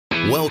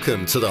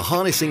Welcome to the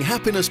Harnessing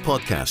Happiness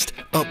podcast.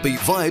 Upbeat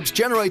vibes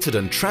generated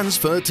and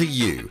transferred to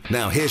you.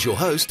 Now here's your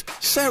host,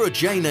 Sarah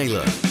J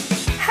Naylor.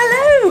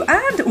 Hello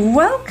and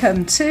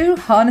welcome to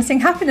Harnessing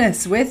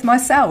Happiness with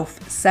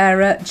myself,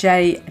 Sarah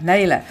J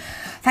Naylor.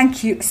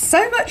 Thank you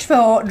so much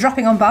for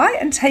dropping on by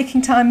and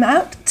taking time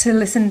out to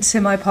listen to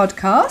my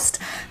podcast.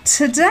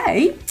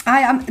 Today,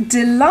 I am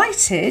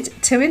delighted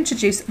to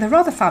introduce the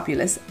rather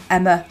fabulous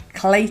Emma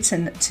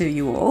Clayton to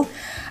you all.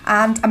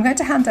 And I'm going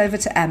to hand over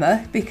to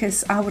Emma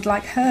because I would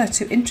like her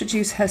to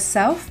introduce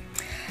herself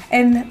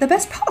in the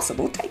best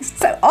possible taste.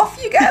 So off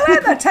you go,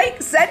 Emma.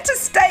 Take centre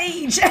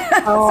stage.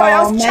 Oh, sorry,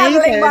 I was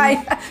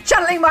amazing.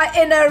 channeling my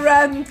inner.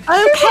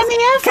 Kenny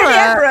Everett. Kenny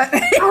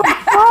Everett. Oh,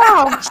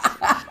 gosh.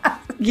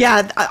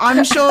 Yeah,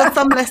 I'm sure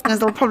some listeners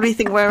will probably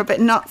think we're a bit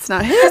nuts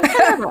now. Who's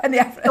Kenny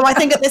Everett? So I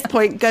think at this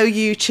point, go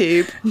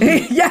YouTube.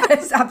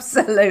 Yes,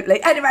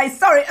 absolutely. Anyway,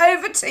 sorry,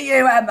 over to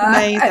you, Emma.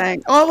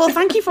 Amazing. Oh, well,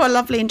 thank you for a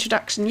lovely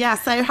introduction. Yeah,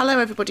 so hello,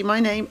 everybody. My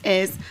name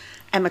is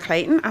Emma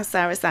Clayton, as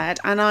Sarah said,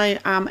 and I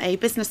am a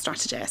business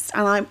strategist,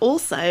 and I'm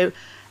also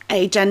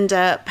a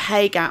gender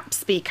pay gap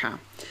speaker.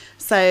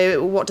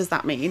 So what does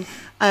that mean?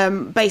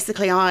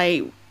 Basically,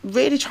 I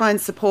really try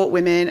and support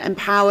women,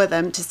 empower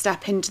them to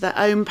step into their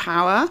own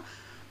power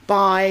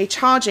by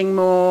charging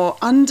more,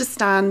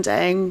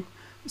 understanding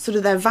sort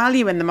of their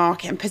value in the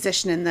market and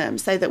positioning them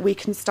so that we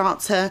can start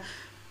to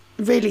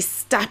really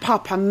step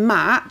up and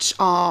match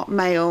our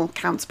male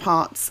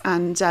counterparts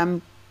and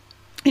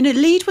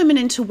lead women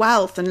into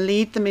wealth and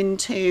lead them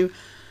into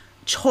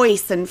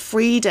choice and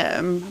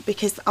freedom,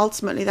 because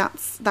ultimately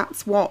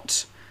that's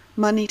what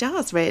money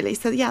does, really.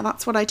 So yeah,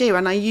 that's what I do,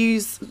 and I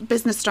use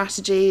business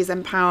strategies,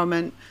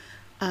 empowerment.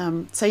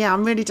 So yeah,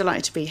 I'm really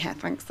delighted to be here.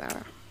 Thanks,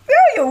 Sarah.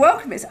 Oh, you're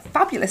welcome. It's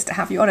fabulous to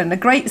have you on, and a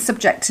great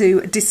subject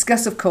to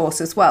discuss, of course,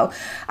 as well.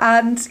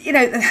 And you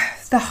know,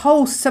 the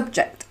whole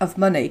subject of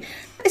money,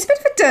 it's a bit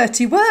of a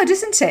dirty word,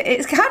 isn't it?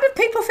 It's kind of,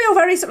 people feel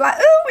very sort of like,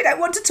 oh, we don't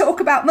want to talk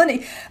about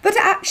money. But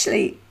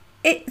actually,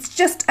 it's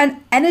just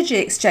an energy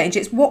exchange.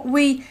 It's what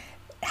we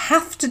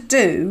have to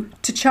do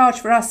to charge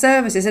for our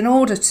services in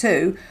order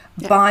to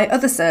buy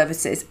other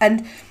services.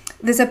 And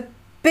there's a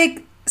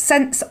big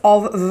sense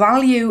of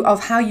value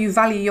of how you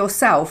value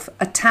yourself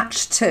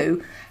attached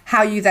to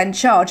how you then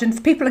charge.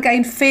 And people,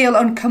 again, feel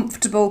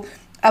uncomfortable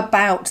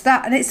about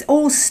that, and it's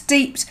all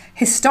steeped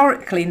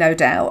historically, no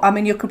doubt. I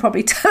mean, you could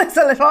probably tell us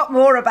a lot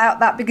more about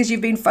that because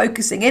you've been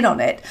focusing in on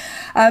it,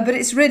 but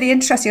it's really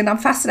interesting, and I'm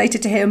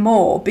fascinated to hear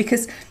more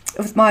because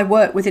of my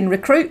work within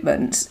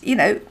recruitment. You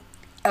know,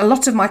 a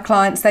lot of my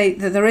clients,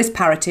 there is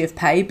parity of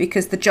pay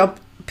because the job,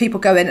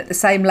 people go in at the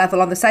same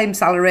level on the same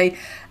salary,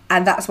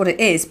 and that's what it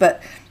is.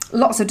 But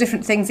lots of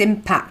different things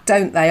impact,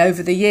 don't they,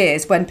 over the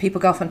years when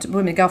women go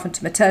off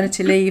onto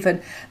maternity leave,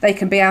 and they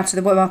can be out of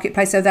the work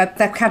marketplace, so their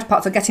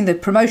counterparts are getting the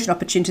promotion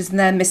opportunities and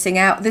they're missing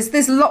out.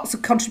 There's lots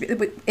of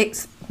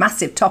It's a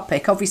massive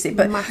topic, obviously,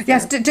 but massive.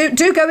 Yes,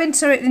 do go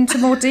into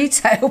more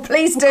detail.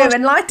 Please do,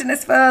 enlighten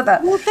us further.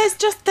 Well,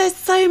 there's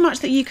so much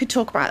that you could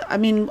talk about. I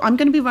mean, I'm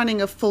going to be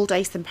running a full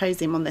day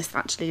symposium on this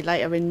actually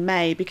later in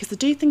May, because I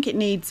do think it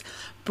needs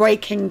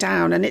breaking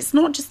down, and it's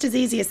not just as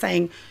easy as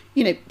saying,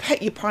 you know,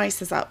 put your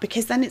prices up,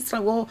 because then it's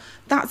like, well,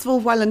 that's all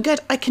well and good.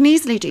 I can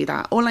easily do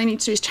that. All I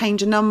need to do is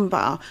change a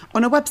number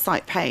on a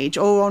website page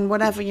or on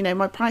whatever, you know,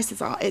 my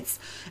prices are.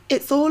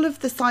 It's all of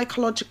the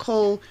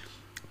psychological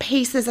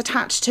pieces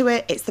attached to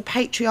it. It's the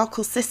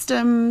patriarchal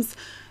systems.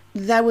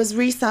 There was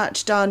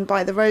research done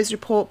by the Rose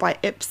Report, by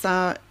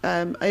IPSA,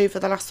 over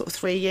the last sort of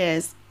 3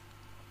 years,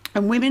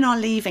 and women are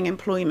leaving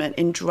employment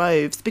in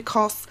droves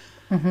because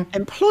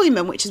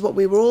employment, which is what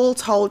we were all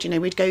told, you know,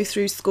 we'd go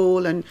through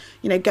school and,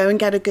 you know, go and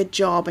get a good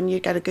job and you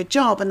get a good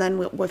job. And then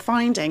what we're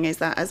finding is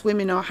that as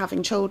women are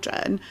having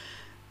children,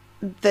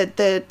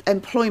 the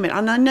employment,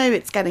 and I know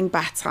it's getting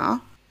better,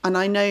 and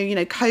I know, you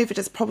know, COVID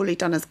has probably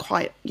done us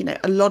quite, you know,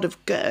 a lot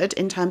of good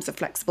in terms of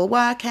flexible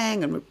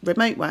working and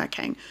remote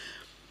working.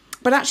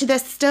 But actually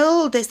there's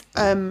still this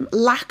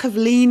lack of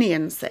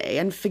leniency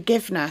and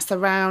forgiveness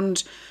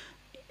around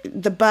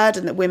the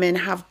burden that women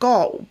have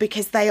got,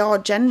 because they are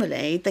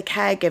generally the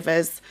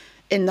caregivers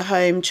in the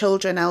home,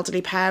 children,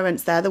 elderly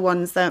parents. They're the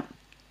ones that,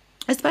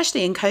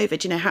 especially in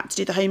COVID, you know, had to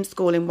do the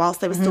homeschooling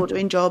whilst they were still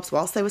doing jobs,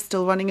 whilst they were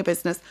still running a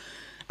business.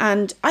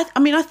 And I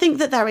mean, I think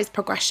that there is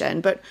progression,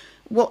 but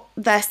what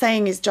they're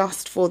saying is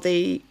just for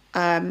the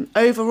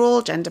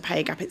overall gender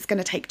pay gap, it's going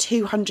to take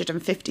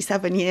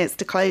 257 years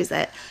to close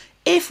it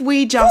if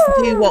we just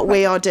do what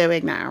we are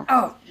doing now.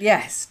 Oh,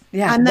 yes.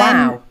 Yeah. And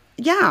then, wow.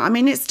 Yeah, I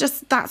mean, it's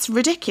just, that's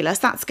ridiculous.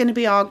 That's going to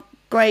be our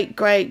great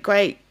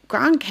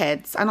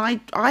grandkids. And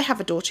I have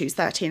a daughter who's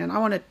 13, and I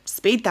want to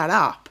speed that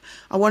up.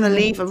 I want to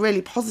leave a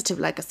really positive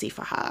legacy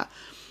for her.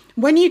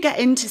 When you get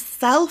into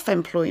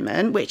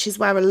self-employment, which is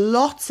where a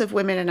lot of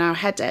women are now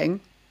heading,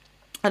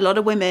 a lot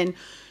of women,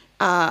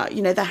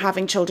 you know, they're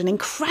having children,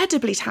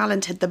 incredibly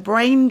talented. The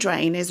brain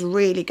drain is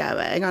really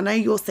going. I know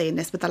you're seeing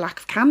this with the lack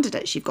of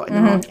candidates you've got in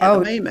the market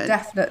at the moment.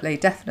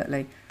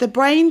 Definitely. The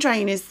brain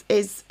drain is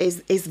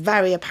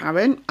very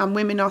apparent, and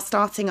women are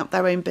starting up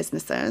their own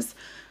businesses.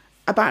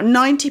 about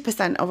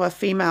 90% of a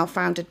female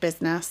founded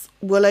business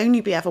will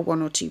only be ever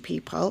one or two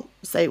people.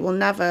 So it will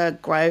never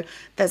grow.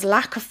 There's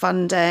lack of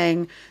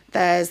funding.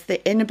 There's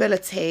the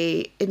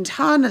inability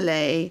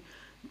internally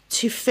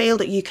to feel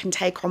that you can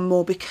take on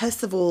more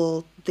because of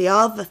all the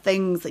other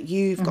things that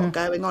you've got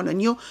going on.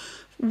 And you're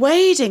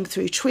wading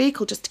through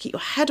treacle just to keep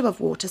your head above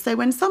water. So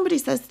when somebody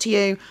says to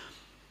you,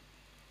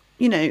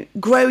 you know,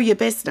 grow your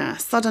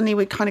business, suddenly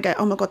we kind of go,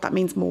 oh my God, that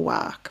means more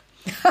work.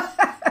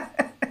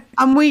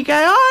 And we go, oh,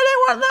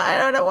 I don't want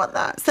that. I don't want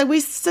that. So we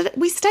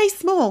stay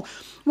small.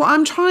 What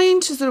I'm trying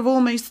to sort of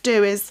almost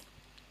do is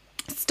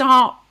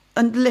start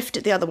and lift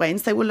it the other way and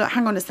say, well, look,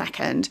 hang on a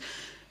second.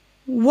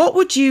 What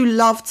would you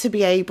love to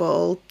be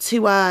able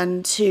to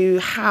earn, to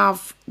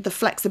have the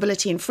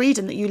flexibility and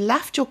freedom that you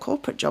left your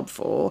corporate job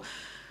for,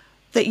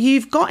 that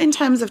you've got in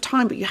terms of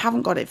time, but you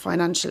haven't got it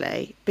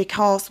financially?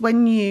 Because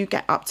when you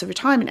get up to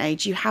retirement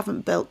age, you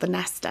haven't built the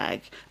nest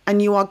egg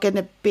and you are going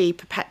to be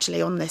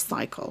perpetually on this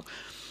cycle.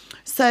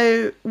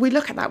 So we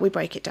look at that, we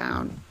break it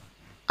down.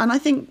 And I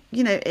think,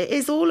 you know, it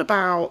is all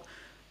about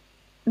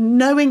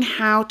knowing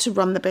how to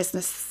run the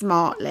business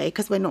smartly,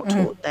 because we're not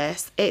taught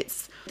this.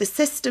 It's the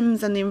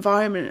systems and the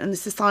environment and the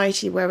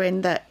society we're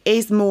in that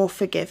is more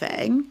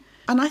forgiving.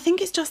 And I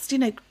think it's just, you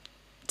know,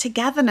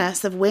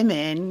 togetherness of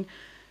women,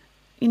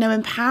 you know,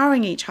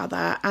 empowering each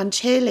other and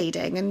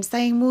cheerleading and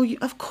saying, well,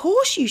 of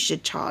course you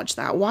should charge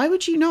that. Why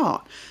would you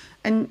not?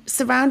 And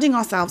surrounding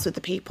ourselves with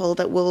the people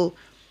that will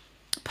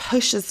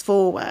push us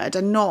forward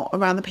and not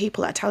around the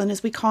people that are telling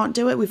us we can't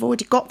do it. We've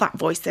already got that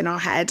voice in our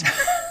head.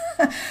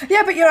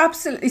 Yeah, but you're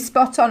absolutely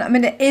spot on. I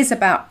mean, it is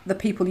about the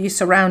people you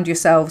surround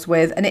yourselves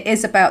with, and it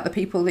is about the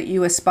people that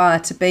you aspire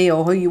to be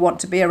or who you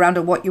want to be around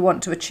or what you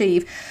want to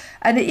achieve.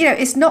 And, you know,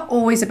 it's not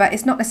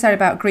necessarily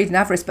about greed and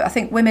avarice, but I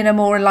think women are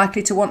more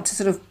likely to want to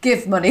sort of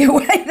give money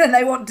away than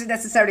they want to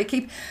necessarily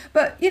keep.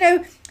 But, you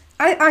know,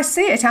 I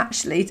see it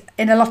actually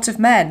in a lot of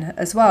men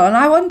as well. And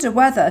I wonder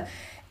whether,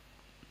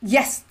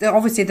 yes,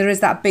 obviously there is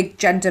that big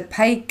gender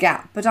pay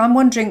gap, but I'm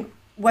wondering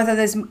whether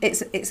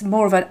it's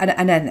more of an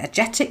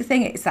energetic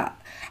thing. It's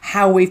that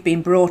how we've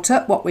been brought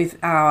up, what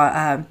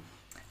our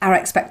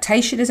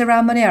expectation is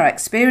around money, our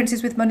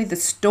experiences with money, the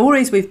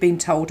stories we've been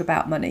told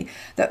about money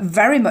that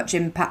very much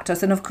impact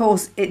us. And of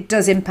course, it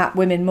does impact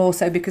women more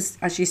so because,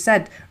 as you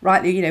said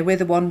rightly, you know, we're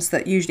the ones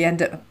that usually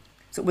end up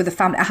with a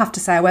family. I have to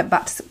say, I went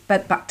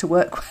back to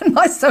work when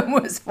my son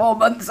was 4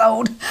 months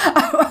old.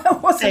 I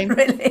wasn't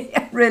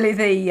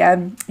really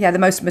the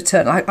most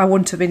maternal. I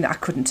wouldn't have been. I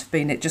couldn't have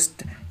been. It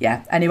just,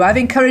 yeah. Anyway, I've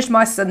encouraged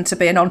my son to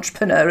be an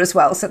entrepreneur as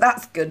well, so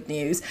that's good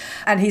news.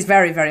 And he's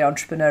very, very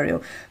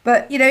entrepreneurial.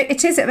 But you know,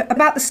 it is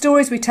about the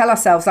stories we tell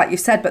ourselves, like you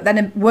said. But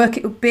then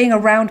being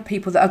around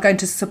people that are going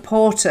to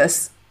support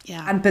us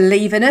and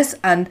believe in us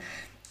and,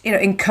 you know,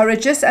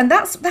 encourage us. And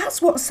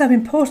that's what's so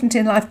important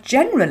in life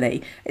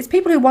generally. It's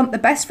people who want the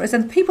best for us,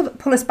 and the people that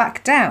pull us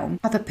back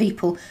down are the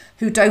people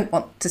who don't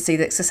want to see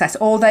the success,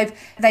 or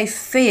they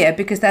fear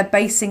because they're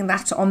basing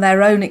that on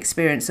their own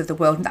experience of the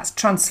world, and that's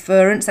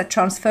transference. They're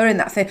transferring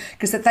that fear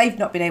because they've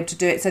not been able to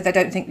do it, so they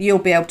don't think you'll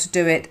be able to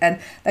do it,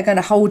 and they're going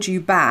to hold you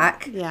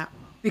back. Yeah.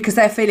 Because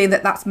they're feeling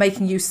that that's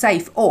making you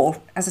safe,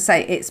 or, as I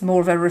say, it's more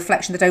of a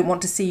reflection. They don't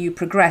want to see you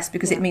progress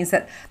because it means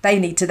that they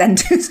need to then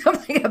do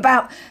something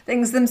about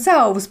things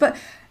themselves. But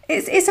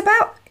it's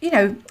about, you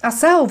know,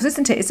 ourselves,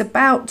 isn't it? It's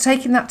about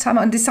taking that time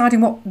out and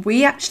deciding what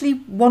we actually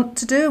want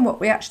to do and what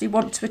we actually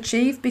want to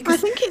achieve. Because I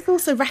think it's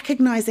also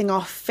recognising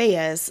our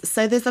fears.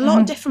 So there's a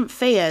lot of different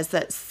fears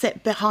that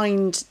sit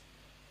behind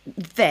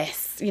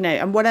this, you know,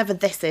 and whatever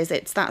this is,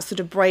 it's that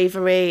sort of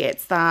bravery,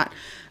 it's that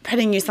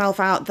putting yourself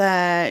out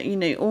there, you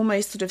know,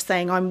 almost sort of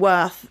saying I'm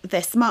worth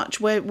this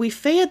much, where we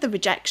fear the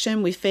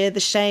rejection, we fear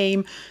the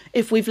shame.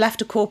 If we've left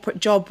a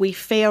corporate job, we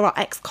fear our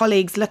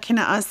ex-colleagues looking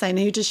at us saying,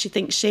 who does she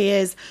think she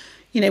is?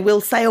 You know,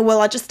 we'll say, oh, well,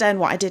 I just earned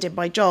what I did in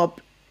my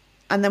job.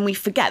 And then we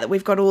forget that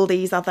we've got all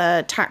these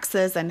other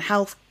taxes and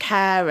health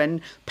care and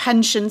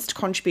pensions to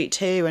contribute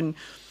to and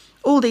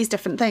all these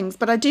different things.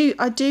 But I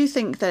do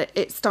think that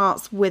it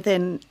starts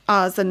within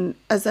us, and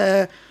as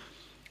a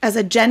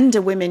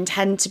gender, women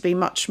tend to be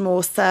much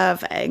more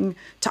serving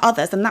to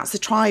others, and that's a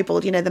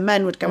tribal. You know, the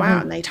men would go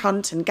out and they'd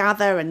hunt and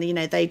gather, and you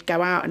know, they'd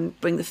go out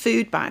and bring the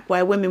food back,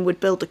 where women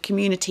would build the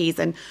communities.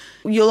 And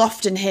you'll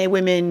often hear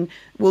women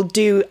will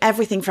do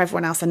everything for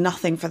everyone else and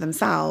nothing for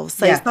themselves.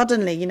 So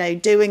suddenly, you know,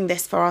 doing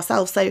this for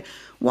ourselves. So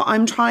what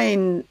I'm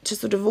trying to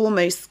sort of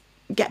almost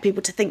get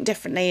people to think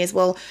differently is,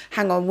 well,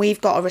 hang on,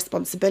 we've got a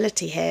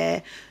responsibility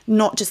here,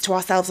 not just to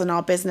ourselves and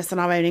our business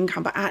and our own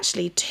income, but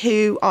actually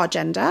to our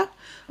gender,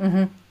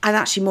 and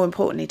actually more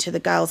importantly to the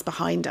girls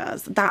behind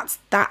us. That's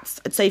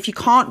so if you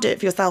can't do it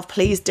for yourself,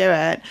 please do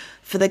it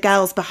for the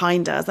girls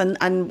behind us. And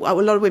a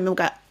lot of women will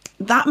go,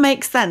 that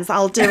makes sense,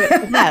 I'll do it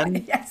for them.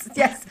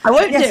 yes I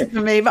won't do it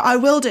for me, but I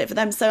will do it for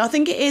them. So I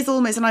think it is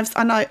almost, and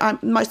my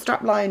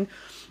strapline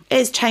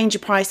is change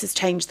your prices,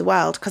 change the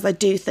world, because I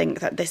do think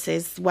that this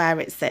is where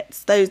it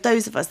sits.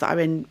 Those of us that are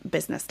in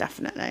business,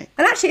 definitely.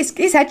 And actually,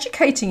 it's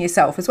educating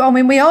yourself as well. I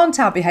mean, we aren't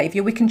our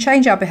behaviour. We can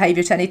change our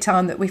behaviour at any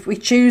time that we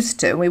choose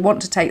to, and we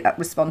want to take that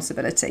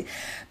responsibility.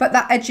 But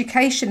that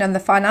education and the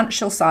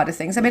financial side of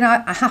things, I mean,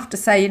 I have to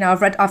say,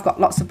 I've got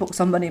lots of books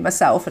on money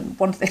myself, and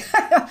one thing,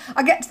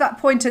 I get to that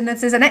point and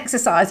there's an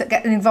exercise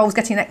that involves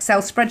getting an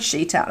Excel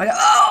spreadsheet out, and I go,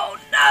 oh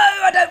no,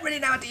 I don't really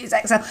know how to use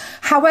Excel.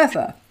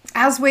 However,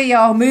 as we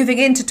are moving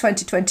into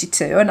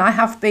 2022, and I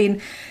have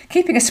been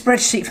keeping a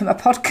spreadsheet for my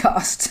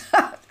podcast,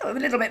 I'm a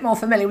little bit more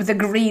familiar with the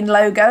green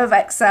logo of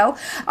Excel.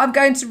 I'm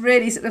going to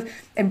really sort of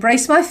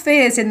embrace my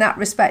fears in that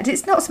respect.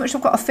 It's not so much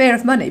I've got a fear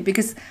of money,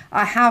 because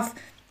I have,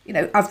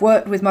 I've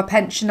worked with my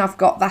pension. I've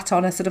got that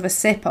on a sort of a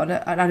SIP and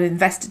I've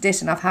invested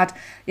it, and I've had,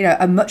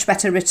 a much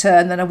better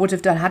return than I would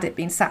have done had it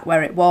been sat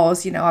where it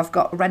was. I've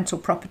got rental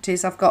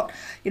properties. I've got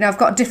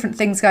different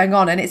things going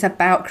on, and it's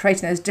about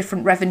creating those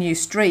different revenue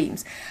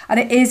streams. And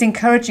it is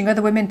encouraging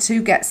other women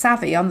to get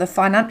savvy on the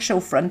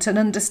financial front and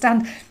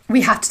understand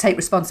we have to take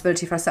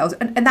responsibility for ourselves.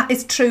 And that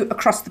is true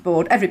across the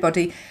board.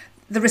 Everybody,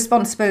 the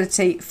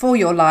responsibility for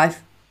your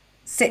life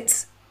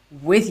sits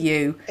with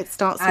you. It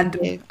starts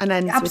with you and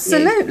ends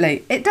absolutely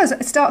with you. It does.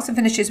 It starts and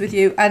finishes with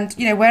you, and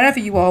wherever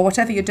you are,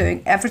 whatever you're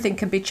doing, everything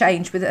can be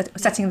changed with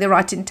setting the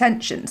right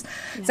intentions.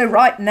 So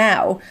right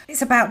now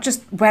it's about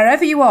just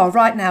wherever you are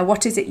right now,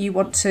 what is it you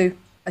want to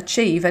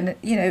achieve? And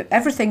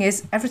everything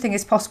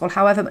is possible,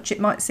 however much it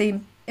might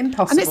seem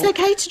impossible. And it's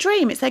okay to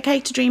dream. It's okay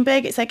to dream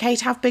big. It's okay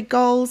to have big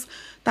goals.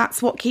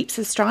 That's what keeps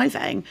us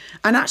striving.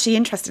 And actually,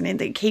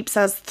 interestingly, it keeps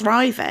us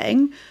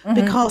thriving,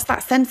 because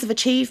that sense of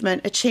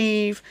achievement,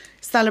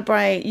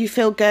 celebrate, you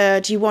feel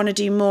good, you want to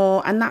do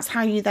more. And that's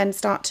how you then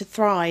start to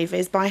thrive,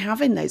 is by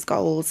having those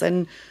goals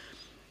and,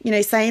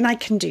 saying I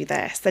can do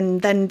this,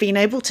 and then being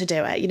able to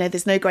do it.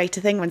 There's no greater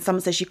thing when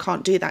someone says you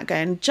can't do that,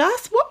 going,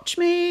 just watch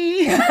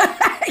me.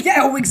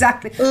 Yeah,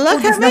 exactly.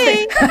 Look at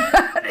me.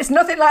 It's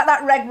nothing like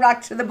that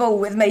rag to the bull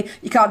with me.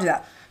 You can't do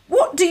that.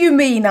 What do you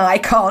mean I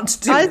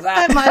can't do that?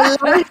 I spent my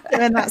life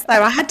doing that.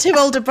 So I had 2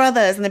 older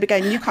brothers, and they'd be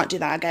going, you can't do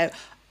that. I go,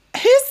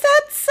 who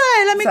said so?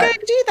 Let me go and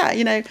do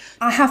that,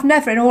 I have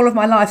never in all of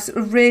my life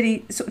really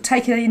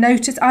taken any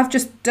notice. I've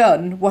just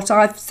done what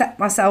I've set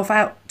myself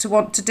out to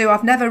want to do.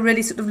 I've never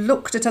really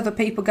looked at other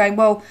people going,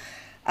 well,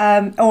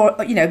 or,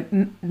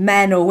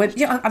 men or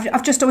women.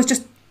 I've just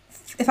always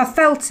if I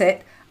felt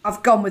it,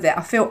 I've gone with it.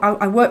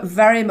 I work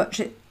very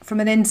much from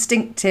an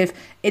instinctive,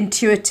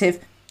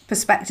 intuitive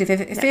perspective. If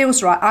it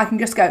feels right, I can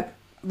just go,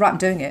 right, I'm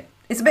doing it.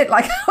 It's a bit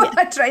like when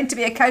I trained to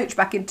be a coach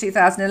back in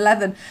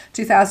 2011,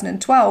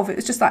 2012. It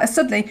was just like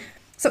suddenly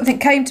something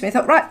came to me. I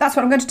thought, right, that's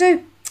what I'm going to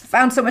do.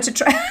 Found somewhere to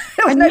train.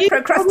 There was no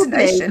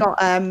procrastination.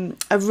 Got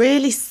a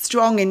really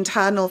strong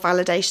internal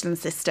validation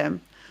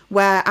system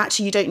where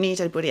actually you don't need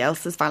anybody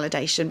else's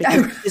validation,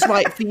 because it's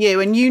right for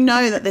you, and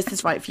that this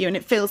is right for you, and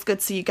it feels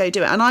good, so you go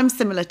do it. And I'm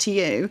similar to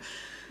you.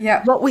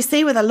 Yeah. What we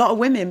see with a lot of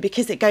women,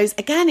 because it goes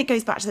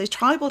back to those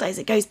tribal days,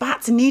 it goes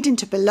back to needing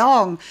to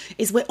belong,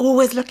 is we're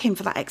always looking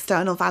for that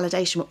external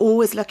validation. We're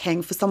always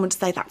looking for someone to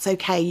say, that's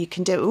okay, you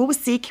can do it. We're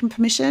always seeking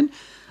permission.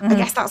 I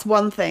guess that's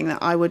one thing that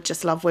I would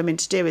just love women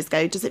to do, is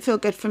go, does it feel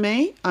good for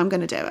me? I'm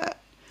going to do it.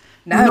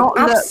 No, not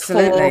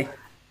absolutely. Look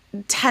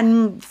for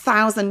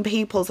 10,000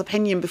 people's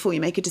opinion before you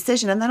make a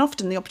decision, and then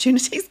often the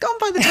opportunity's gone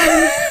by the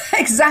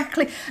time.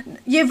 Exactly.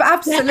 You've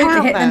absolutely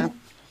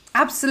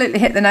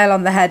hit the nail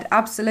on the head.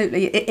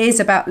 Absolutely. It is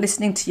about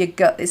listening to your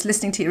gut. It's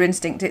listening to your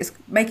instinct.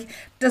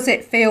 Does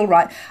it feel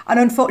right? And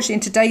unfortunately, in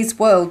today's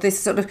world,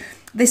 this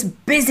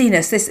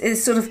busyness, this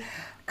is sort of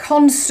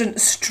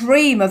constant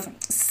stream of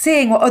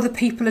seeing what other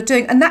people are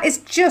doing, and that is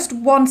just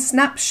one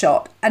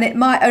snapshot, and it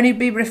might only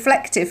be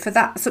reflective for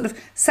that sort of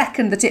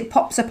second that it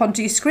pops up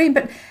onto your screen.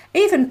 But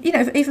even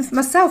for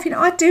myself,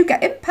 I do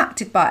get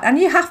impacted by it, and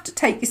you have to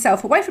take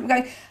yourself away from it,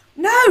 going,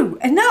 no,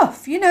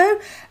 enough,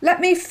 let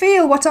me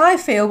feel, what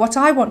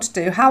I want to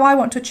do, how I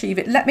want to achieve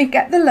it. Let me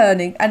get the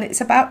learning. And it's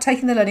about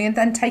taking the learning and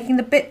then taking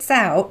the bits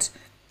out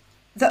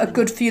that are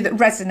good for you, that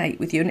resonate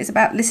with you. And it's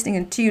about listening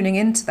and tuning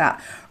into that,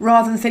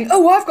 rather than thinking,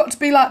 oh, I've got to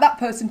be like that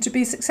person to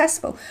be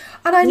successful.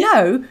 And I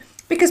know,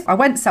 because I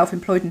went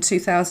self-employed in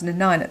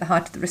 2009 at the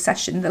height of the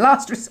recession,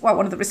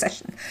 one of the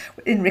recession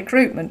in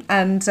recruitment,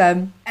 and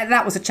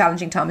that was a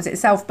challenging time as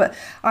itself. But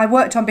I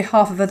worked on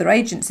behalf of other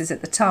agencies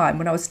at the time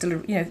when I was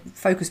still,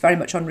 focused very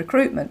much on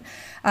recruitment.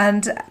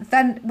 And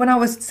then when I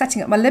was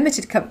setting up my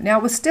limited company, I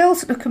was still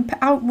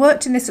I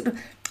worked in this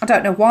I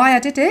don't know why I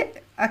did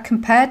it. I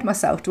compared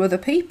myself to other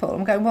people.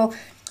 I'm going, well,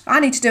 I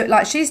need to do it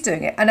like she's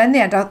doing it. And in the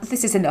end,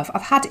 this is enough.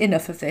 I've had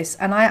enough of this.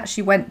 And I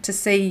actually went to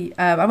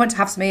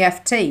have some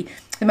EFT,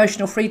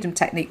 emotional freedom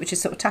technique, which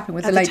is sort of tapping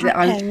with the lady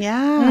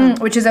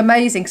which is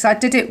amazing, because I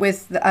did it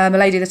with a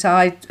lady that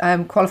I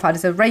qualified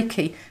as a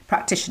Reiki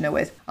practitioner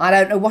with. I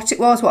don't know what it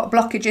was, what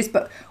blockage is,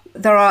 but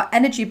there are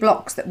energy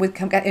blocks that we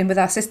can get in with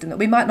our system that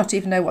we might not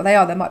even know what they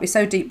are. They might be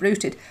so deep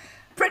rooted.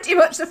 pretty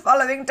much the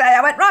following day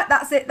I went, right,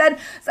 that's it then.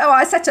 So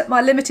I set up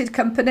my limited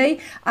company,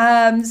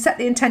 set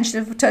the intention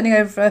of turning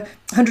over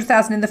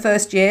 100,000 in the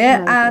first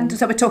year. And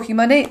so we're talking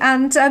money,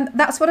 and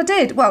that's what I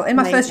did. Well, in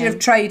my first year of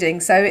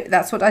trading, so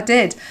that's what I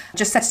did.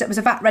 Just set it up as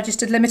a VAT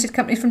registered limited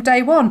company from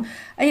day one,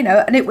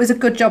 and it was a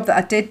good job that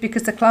I did,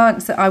 because the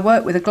clients that I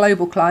work with are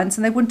global clients,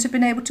 and they wouldn't have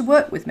been able to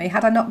work with me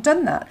had I not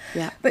done that.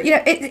 But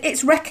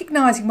it's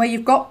recognising where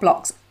you've got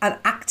blocks and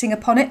acting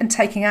upon it and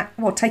taking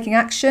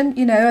action,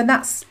 and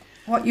that's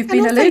what you've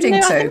been alluding to.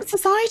 I think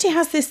society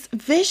has this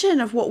vision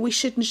of what we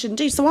should and shouldn't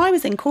do. So I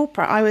was in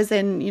corporate, I was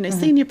in,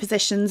 senior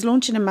positions,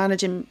 launching and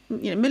managing,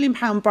 £1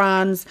 million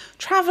brands,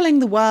 travelling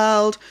the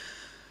world.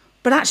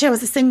 But actually I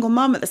was a single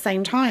mum at the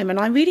same time. And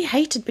I really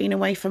hated being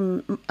away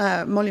from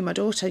Molly, my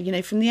daughter,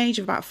 from the age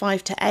of about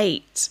 5 to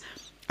 8.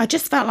 I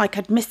just felt like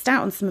I'd missed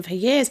out on some of her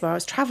years where I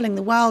was travelling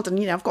the world.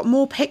 And, I've got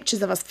more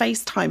pictures of us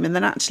FaceTiming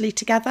than actually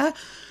together.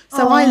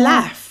 So I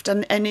left,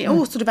 and it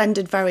all sort of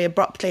ended very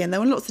abruptly, and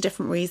there were lots of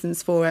different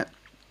reasons for it.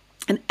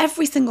 And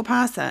every single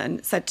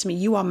person said to me,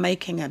 you are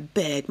making a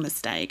big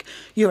mistake.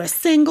 You're a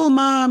single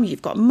mum,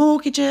 you've got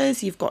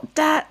mortgages, you've got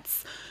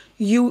debts.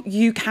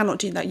 You cannot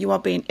do that. You are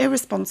being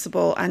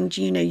irresponsible, and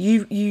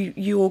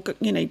you're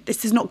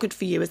this is not good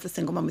for you as a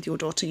single mum with your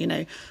daughter,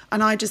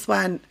 And I just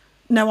went,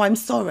 no, I'm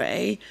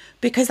sorry,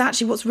 because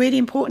actually what's really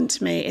important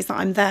to me is that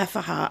I'm there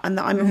for her and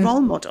that I'm a role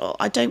model.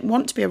 I don't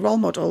want to be a role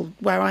model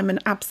where I'm an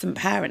absent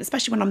parent,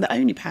 especially when I'm the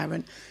only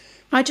parent.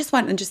 I just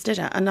went and just did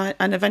it,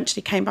 and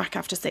eventually came back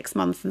after 6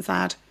 months and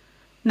said,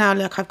 now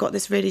look, I've got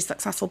this really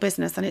successful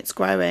business and it's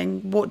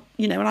growing,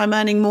 and I'm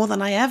earning more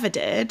than I ever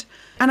did.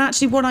 And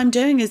actually what I'm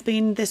doing is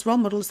being this role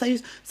model. So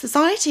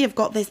society have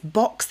got this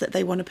box that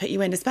they want to put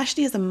you in,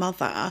 especially as a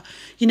mother.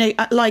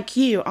 Like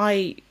you,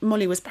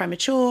 Molly was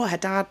premature. Her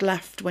dad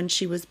left when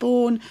she was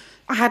born.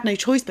 I had no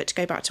choice but to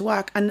go back to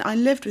work. And I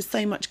lived with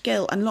so much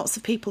guilt and lots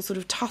of people sort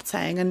of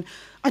tutting, and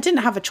I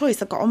didn't have a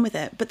choice. I got on with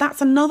it. But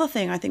that's another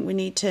thing I think we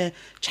need to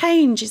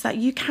change, is that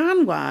you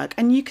can work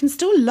and you can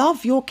still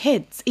love your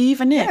kids,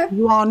 even if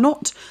you are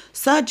not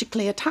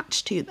surgically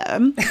attached to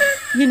them.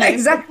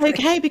 Exactly. It's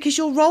okay, because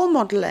you're role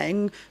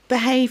modelling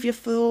behaviour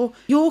for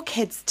your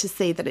kids to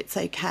see that it's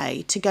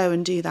okay to go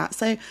and do that.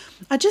 So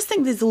I just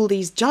think there's all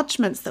these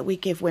judgments that we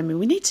give women.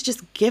 We need to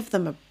just give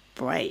them a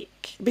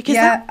break, because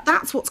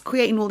that's what's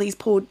creating all these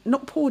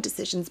not poor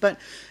decisions, but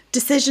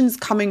decisions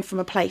coming from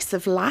a place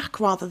of lack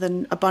rather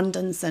than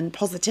abundance and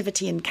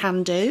positivity and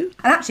can do.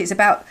 And actually it's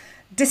about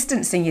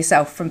distancing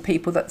yourself from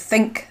people that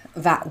think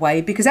that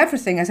way, because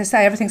everything, as I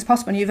say, everything's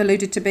possible. And you've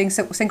alluded to being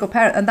single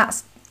parent, and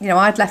that's,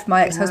 I'd left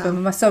my ex-husband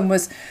when my son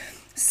was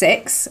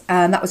 6,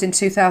 and that was in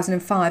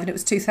 2005, and it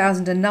was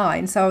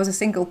 2009, so I was a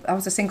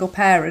single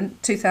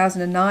parent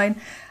 2009,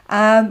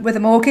 with a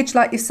mortgage,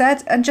 like you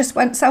said, and just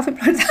went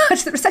self-employed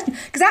after the recession,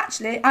 because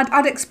actually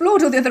I'd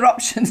explored all the other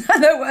options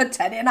and there weren't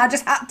any, and I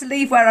just had to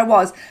leave where I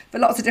was for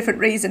lots of different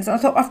reasons. And I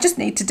thought, I just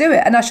need to do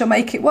it and I shall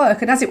make it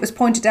work. And as it was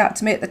pointed out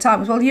to me at the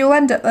time, was, well, you'll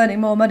end up earning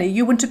more money.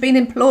 You wouldn't have been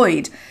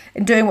employed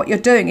in doing what you're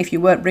doing if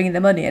you weren't bringing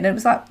the money in. And it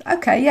was like,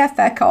 okay, yeah,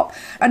 fair cop.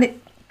 And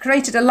it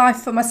created a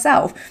life for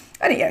myself.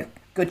 And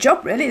good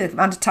job, really. The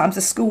amount of times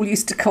the school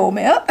used to call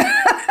me up.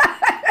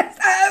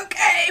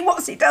 Okay,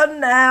 what's he done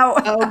now?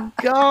 Oh,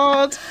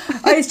 God.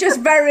 He's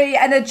just very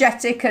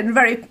energetic and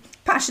very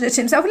passionate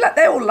himself. Look,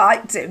 they all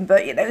liked him,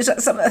 but,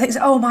 some of the things,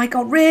 oh, my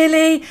God,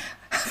 really?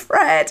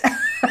 Fred?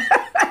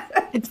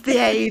 It's the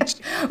age.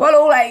 Well,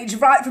 all age,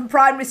 right from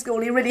primary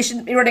school, he really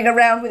shouldn't be running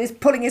around with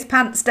pulling his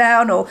pants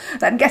down, or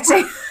then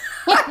getting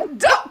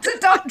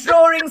dot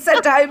drawings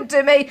sent home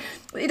to me.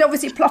 He'd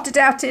obviously plotted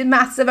out in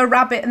maths of a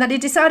rabbit, and then he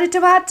decided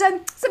to add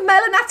some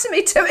male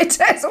anatomy to it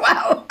as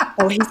well.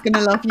 Oh, he's going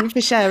to love you for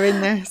sharing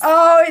this.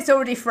 Oh, it's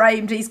already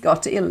framed. He's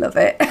got it. He'll love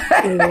it.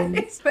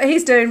 But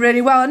he's doing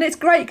really well, and it's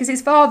great because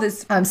his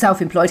father's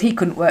self-employed. He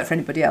couldn't work for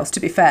anybody else, to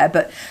be fair,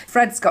 but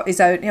Fred's got his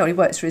own, he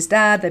works for his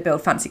dad. They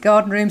build fancy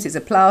garden rooms. He's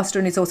a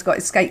plasterer, and he's also got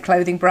his skate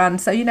clothing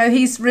brand. So,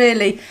 he's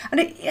really, and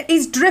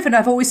he's driven.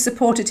 I've always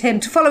supported him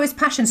to follow his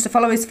passions, to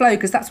follow his flow,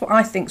 because that's what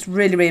I think is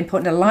really, really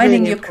important,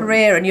 aligning your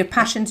career and your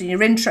passions and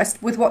your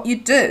interest with what you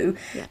do,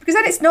 because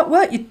then it's not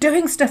work. You're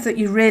doing stuff that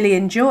you really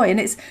enjoy, and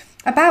it's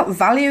about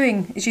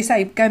valuing, as you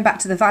say, going back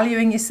to the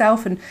valuing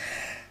yourself, and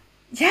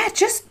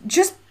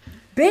just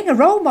being a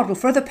role model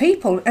for other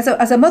people, as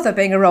a mother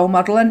being a role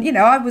model. And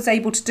I was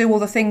able to do all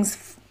the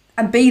things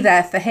and be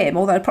there for him,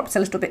 although perhaps a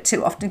little bit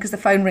too often, because the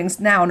phone rings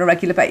now on a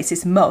regular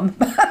basis, Mum.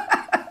 But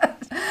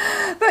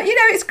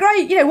it's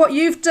great, what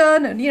you've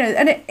done, and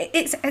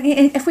it's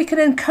if we can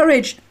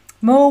encourage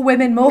more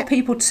women, more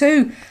people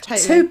to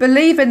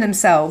believe in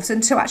themselves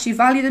and to actually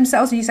value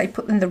themselves, and you say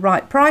put in the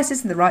right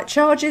prices and the right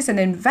charges and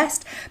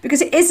invest,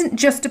 because it isn't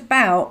just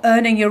about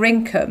earning your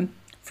income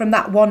from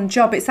that one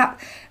job. It's that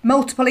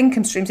multiple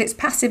income streams, it's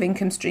passive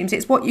income streams,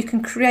 it's what you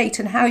can create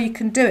and how you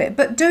can do it,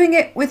 but doing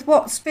it with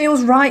what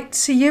feels right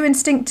to you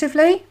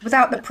instinctively,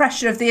 without the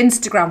pressure of the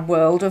Instagram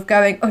world of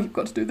going, oh, you've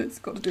got to do this,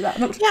 you've got to do that.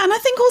 Yeah, and I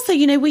think also,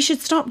 we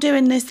should stop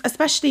doing this,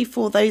 especially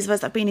for those of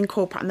us that have been in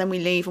corporate and then we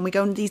leave and we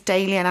go on these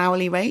daily and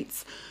hourly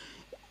rates.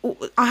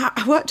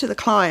 I worked with a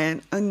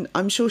client, and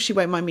I'm sure she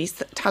won't mind me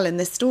telling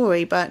this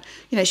story, but,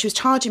 you know, she was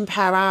charging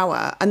per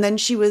hour, and then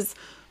she was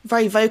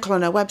very vocal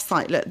on her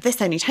website, look,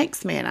 this only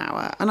takes me an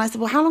hour. And I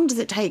said, well, how long does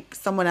it take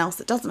someone else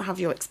that doesn't have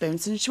your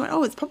experience? And she went,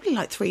 oh, it's probably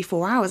like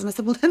 3-4 hours. And I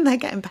said, well, then they're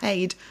getting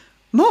paid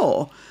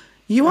more.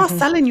 You are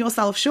selling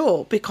yourself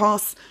short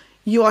because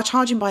you are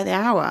charging by the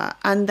hour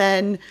and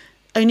then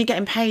only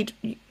getting paid,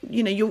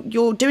 you know,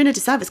 you're doing a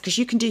disservice because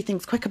you can do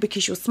things quicker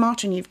because you're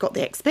smarter and you've got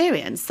the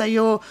experience. So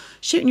you're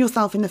shooting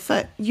yourself in the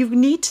foot. You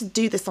need to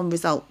do this on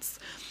results.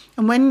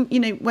 And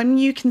when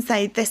you can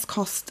say this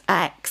cost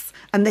X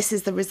and this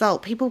is the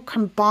result, people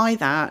can buy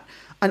that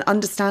and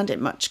understand it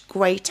much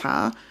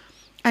greater.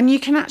 And you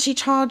can actually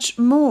charge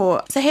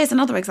more. So here's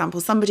another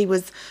example. Somebody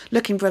was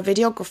looking for a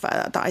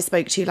videographer that I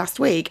spoke to last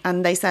week,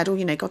 and they said, oh,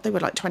 you know, God, they were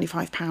like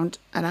 £25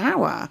 an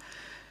hour.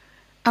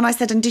 And I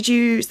said, and did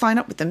you sign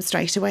up with them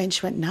straight away? And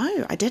she went,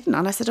 no, I didn't.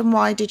 And I said, and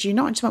why did you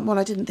not? And she went, well,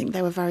 I didn't think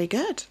they were very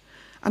good.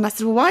 And I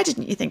said, well, why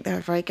didn't you think they were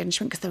very good? And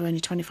she went, because they were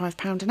only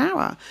 £25 an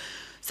hour.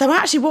 So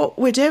actually what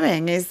we're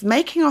doing is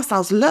making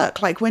ourselves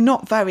look like we're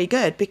not very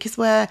good because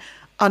we're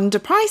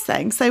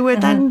underpricing. So we're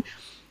then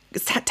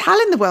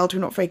telling the world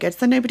we're not very good,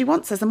 so nobody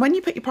wants us. And when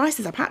you put your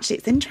prices up, actually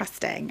it's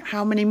interesting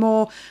how many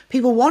more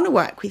people want to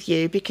work with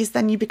you because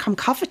then you become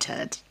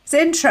coveted. It's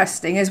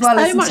interesting as well,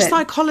 so much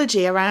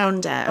psychology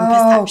around it and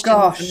perception.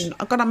 Gosh. And,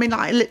 God, I mean,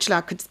 like, literally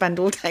I could spend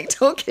all day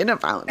talking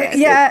about it.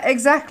 Yeah,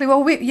 exactly.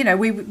 Well,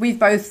 we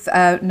both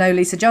know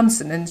Lisa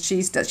Johnson, and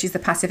she's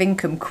the passive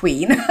income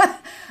queen.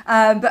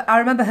 But I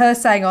remember her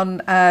saying on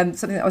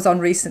something that I was on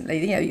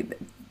recently, you know,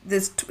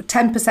 there's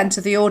 10%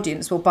 of the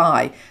audience will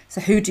buy. So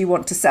who do you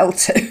want to sell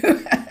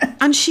to?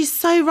 And she's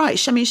so right.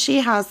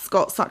 She has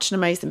got such an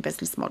amazing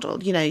business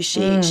model. You know,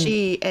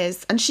 she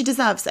is, and she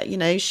deserves it. You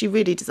know, she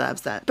really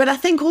deserves it. But I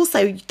think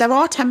also there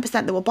are 10%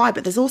 that will buy,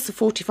 but there's also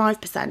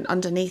 45%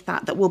 underneath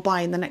that will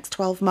buy in the next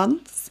 12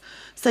 months.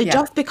 So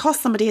just because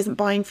somebody isn't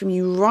buying from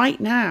you right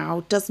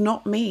now does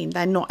not mean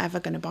they're not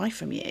ever going to buy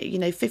from you. You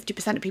know,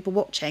 50% of people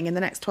watching in the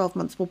next 12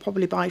 months will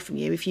probably buy from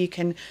you if you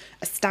can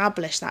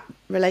establish that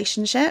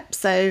relationship.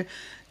 So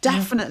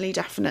definitely,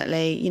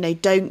 you know,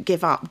 don't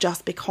give up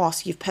just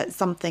because you've put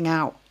something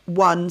out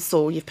once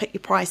or you've put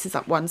your prices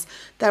up once.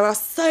 There are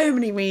so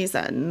many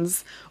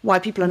reasons why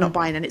people are not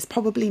buying, and it's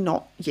probably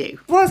not you.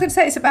 Well, I was going to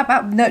say it's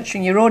about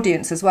nurturing your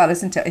audience as well,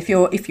 isn't it? If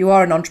you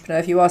are an entrepreneur,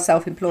 if you are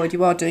self-employed,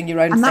 you are doing your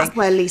own thing. And that's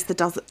where Lisa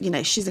does it. You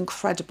know, she's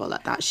incredible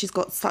at that. She's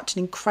got such an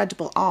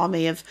incredible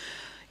army of,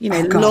 you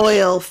know,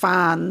 loyal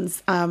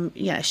fans.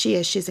 Yeah, she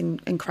is. She's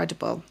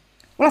incredible.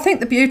 Well, I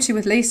think the beauty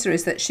with Lisa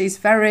is that she's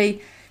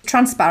very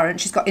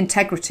transparent, she's got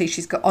integrity,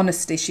 she's got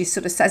honesty, she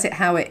sort of says it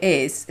how it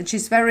is, and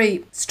she's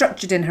very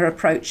structured in her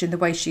approach in the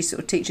way she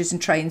sort of teaches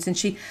and trains, and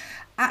she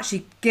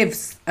actually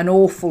gives an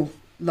awful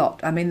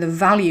lot. I mean, the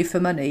value for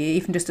money,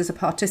 even just as a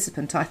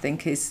participant, I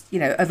think is, you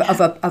know,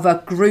 of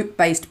a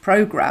group-based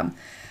programme.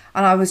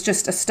 And I was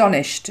just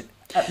astonished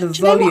at the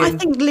volume. You know what I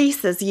think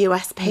Lisa's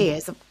USP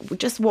is,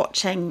 just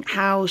watching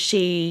how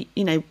she,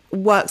 you know,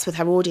 works with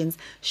her audience,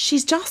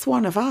 she's just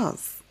one of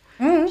us.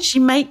 She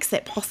makes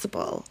it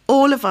possible.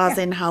 All of us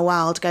in her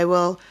world go,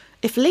 well,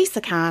 if Lisa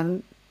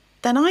can,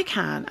 then I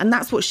can. And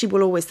that's what she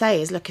will always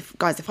say is, look, if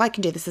I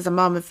can do this as a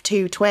mum of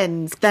 2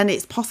 twins, then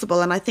it's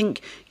possible. And I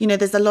think, you know,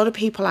 there's a lot of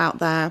people out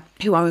there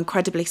who are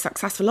incredibly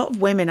successful, a lot of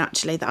women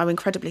actually that are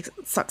incredibly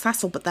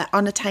successful, but they're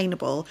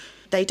unattainable.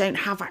 They don't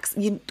have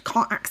you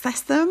can't access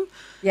them.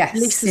 Yes,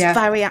 Lisa's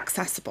very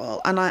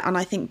accessible, and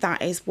I think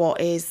that is what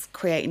is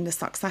creating the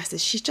success.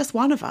 Is she's just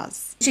one of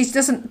us. She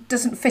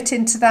doesn't fit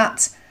into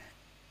that.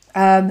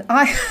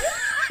 I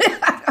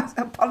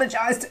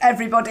apologise to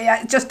everybody.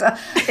 It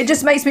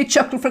just makes me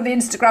chuckle from the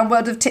Instagram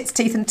world of tits,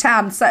 teeth, and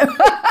tan. So,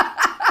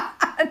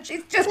 and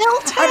she's just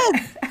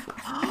filters.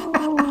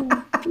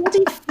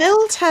 Bloody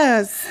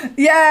filters.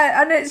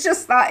 Yeah, and it's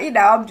just that, you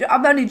know,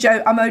 I'm only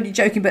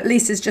joking, but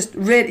Lisa's just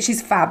really,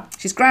 she's fab.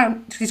 She's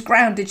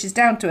grounded. She's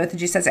down to earth, and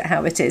she says it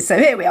how it is. So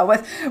here we are.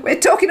 We're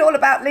talking all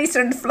about Lisa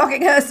and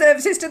flogging her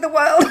services to the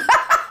world.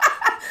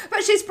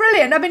 But she's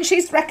brilliant. I mean,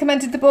 she's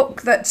recommended the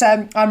book that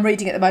I'm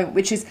reading at the moment,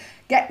 which is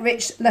Get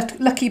Rich,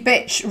 Lucky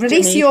Bitch.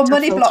 Release Denise your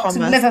money blocks Thomas,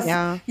 and live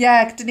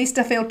a... Denise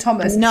Duffield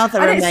Thomas. Another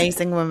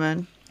amazing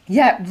woman.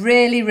 Yeah,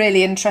 really,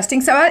 really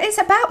interesting. So it's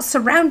about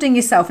surrounding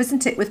yourself,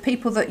 isn't it, with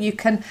people that you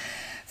can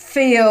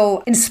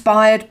feel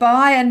inspired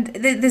by. And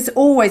there's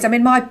always, I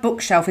mean, my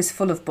bookshelf is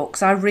full of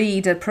books. I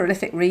read, a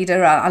prolific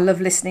reader. I love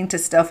listening to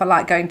stuff. I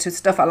like going to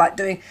stuff. I like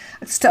doing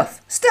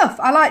stuff.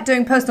 I like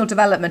doing personal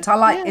development. I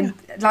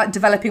like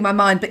developing my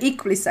mind, but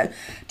equally so.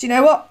 Do you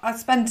know what?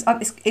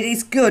 It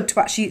is good to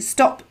actually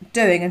stop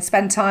doing and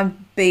spend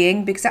time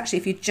being, because actually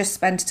if you just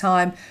spend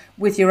time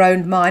with your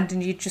own mind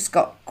and you just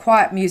got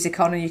quiet music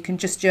on and you can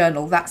just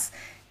journal, that's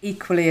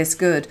equally as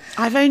good.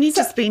 I've only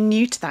just been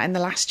new to that in the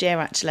last year,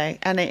 actually,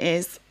 and it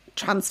is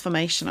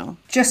transformational.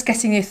 Just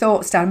getting your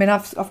thoughts down. I mean,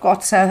 I've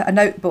got a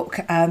notebook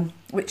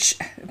which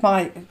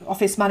my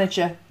office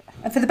manager,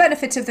 and for the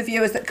benefit of the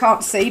viewers that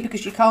can't see,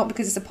 because you can't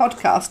because it's a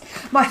podcast,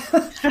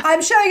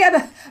 I'm showing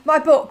Emma my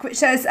book, which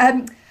says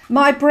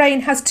My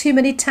brain has too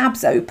many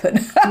tabs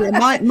open.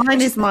 Yeah,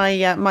 mine is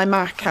my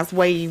Mac has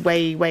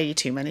way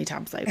too many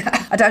tabs open.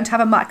 I don't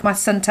have a Mac. My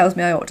son tells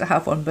me I ought to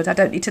have one, but I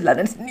don't need to learn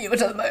anything new at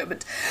the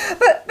moment.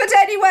 But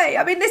anyway,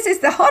 I mean, this is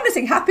the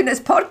Harnessing Happiness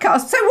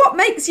podcast. So what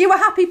makes you a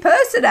happy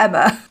person,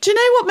 Emma? Do you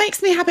know what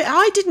makes me happy?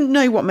 I didn't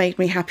know what made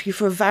me happy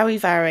for a very,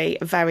 very,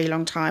 very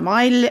long time.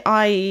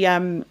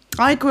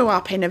 I grew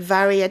up in a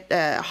very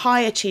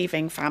high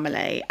achieving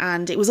family,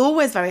 and it was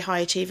always very high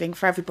achieving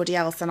for everybody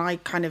else. And I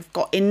kind of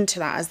got into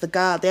that as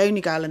the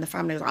only girl in the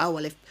family. I was like, oh,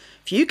 well, if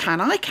you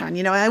can, I can.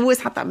 You know, I always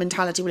had that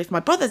mentality. Well, if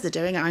my brothers are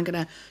doing it, I'm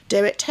going to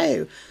do it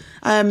too.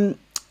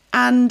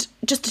 And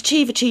just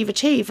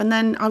achieve. And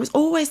then I was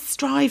always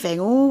striving,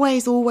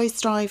 always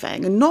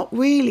striving, and not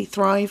really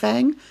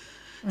thriving.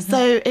 Mm-hmm.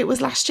 So it was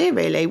last year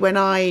really when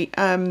I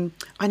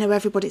know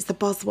everybody, it's the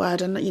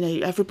buzzword, and you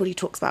know everybody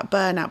talks about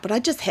burnout, but I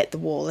just hit the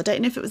wall. I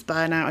don't know if it was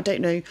burnout, I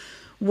don't know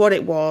what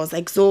it was,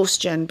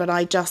 exhaustion, but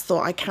I just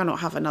thought I cannot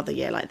have another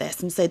year like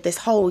this. And so this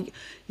whole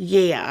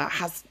year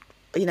has,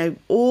 you know,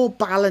 all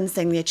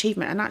balancing the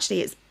achievement, and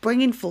actually it's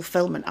bringing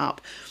fulfillment up.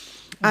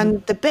 Mm-hmm.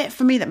 And the bit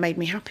for me that made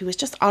me happy was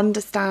just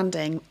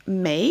understanding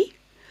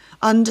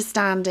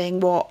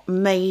what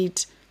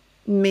made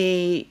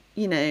me,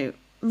 you know,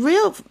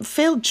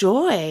 feel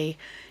joy.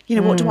 You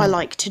know, what do I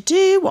like to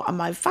do? What are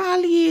my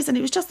values? And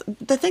it was just,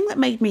 the thing that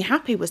made me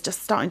happy was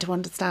just starting to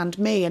understand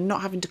me and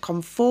not having to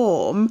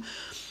conform.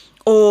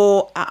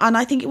 And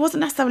I think it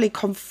wasn't necessarily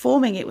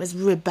conforming, it was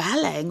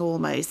rebelling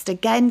almost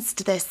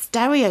against this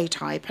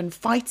stereotype and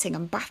fighting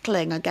and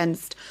battling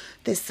against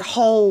this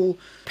whole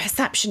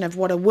perception of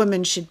what a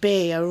woman should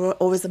be,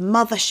 or as a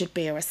mother should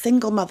be, or a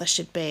single mother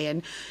should be,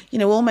 and, you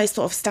know, almost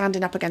sort of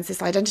standing up against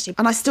this identity.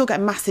 And I still get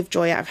massive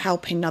joy out of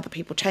helping other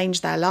people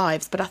change their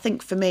lives. But I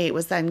think for me, it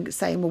was then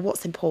saying, well,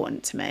 what's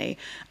important to me?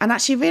 And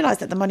actually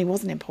realised that the money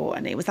wasn't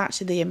important. It was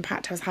actually the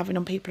impact I was having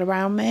on people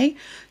around me.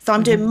 So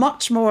I'm doing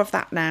much more of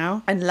that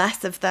now and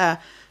less of the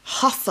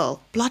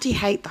hustle. Bloody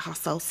hate the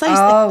hustle. So sick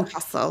of the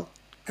hustle.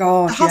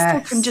 God, the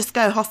hustle can just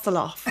go hustle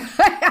off.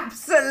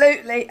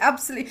 Absolutely.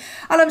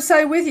 And I'm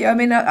so with you. I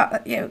mean,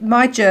 you know,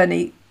 my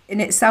journey in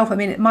itself, I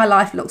mean, my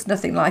life looks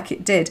nothing like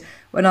it did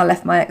when I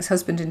left my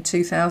ex-husband in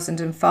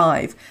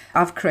 2005.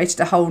 I've created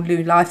a whole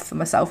new life for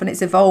myself, and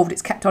it's evolved.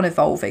 It's kept on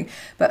evolving.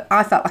 But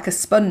I felt like a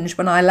sponge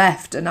when I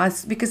left, and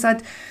because I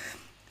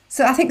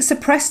think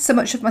suppressed so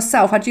much of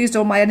myself. I'd used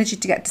all my energy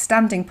to get to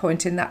standing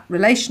point in that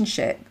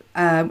relationship,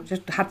 which I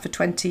had for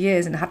 20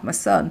 years, and I had my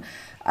son.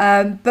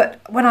 But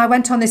when I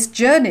went on this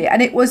journey,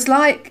 and it was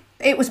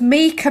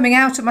me coming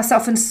out of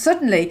myself and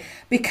suddenly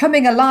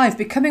becoming alive,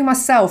 becoming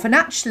myself. And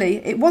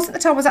actually, it wasn't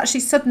that I was actually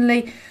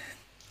suddenly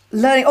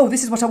learning, oh,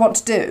 this is what I want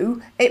to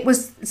do. It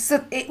was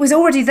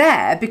already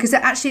there, because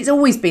it's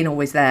always been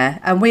there.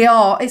 And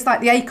it's like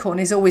the acorn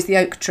is always the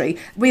oak tree.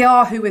 We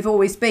are who we've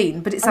always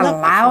been, but it's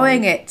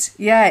allowing it.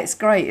 Yeah, it's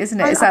great, isn't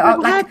it?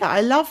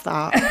 I love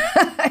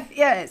that.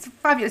 Yeah, it's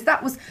fabulous.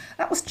 That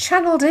was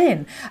channeled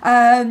in.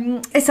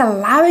 It's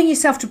allowing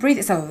yourself to breathe.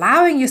 It's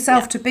allowing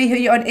yourself to be who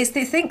you are. And it's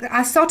the thing that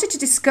I started to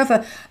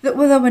discover that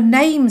there were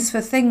names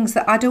for things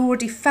that I'd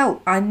already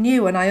felt, I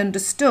knew, and I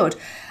understood.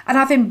 And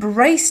I've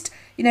embraced,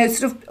 you know,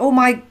 sort of all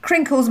my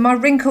crinkles, my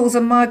wrinkles,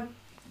 and my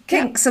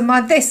kinks, and my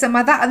this and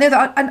my that and the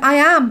other. And I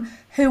am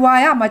who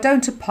I am. I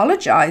don't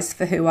apologise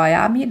for who I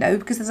am, you know,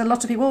 because there's a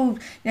lot of people, you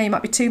know, you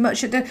might be too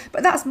much,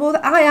 but that's more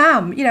that I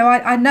am. You know,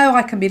 I know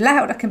I can be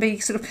loud, I can be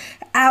sort of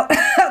out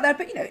there,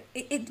 but,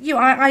 you know,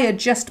 I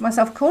adjust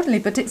myself accordingly.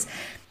 But it's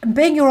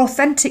being your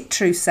authentic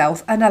true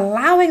self and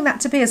allowing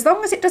that to be, as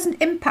long as it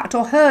doesn't impact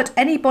or hurt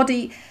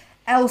anybody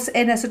else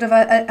in a sort of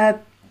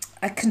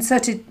a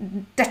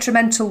concerted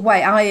detrimental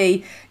way,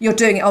 i.e. you're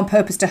doing it on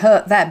purpose to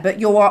hurt them, but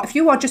if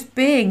you are just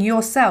being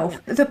yourself,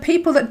 the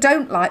people that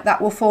don't like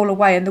that will fall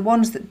away, and the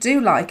ones that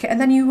do like it,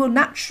 and then you will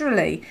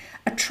naturally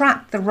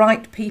attract the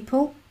right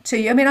people to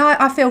you. I mean,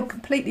 I feel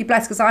completely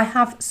blessed because I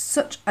have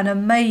such an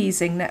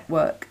amazing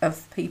network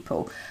of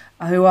people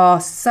who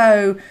are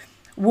so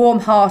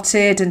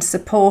warm-hearted and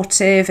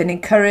supportive and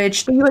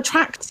encouraged. You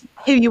attract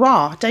who you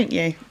are, don't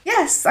you?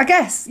 Yes, I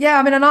guess. Yeah,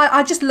 I mean, and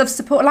I just love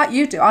support, like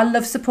you do. I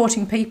love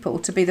supporting people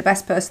to be the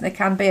best person they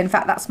can be. In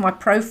fact, that's my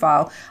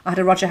profile. I had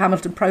a Roger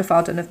Hamilton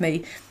profile done of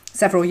me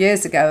several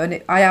years ago,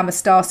 and I am a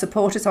star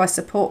supporter, so I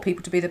support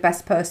people to be the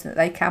best person that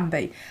they can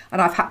be.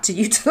 And I've had to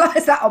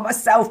utilise that on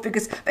myself,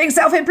 because being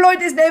self-employed,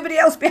 there's nobody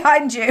else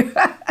behind you.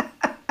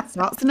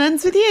 Starts and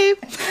ends with you.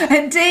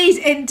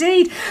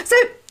 Indeed. So,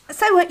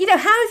 you know,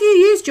 how have you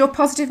used your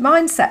positive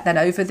mindset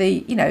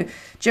then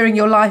during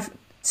your life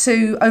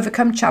to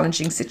overcome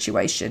challenging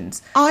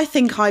situations? I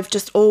think I've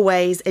just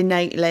always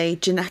innately,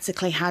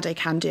 genetically had a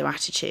can-do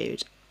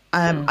attitude.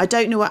 I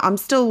don't know I'm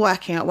still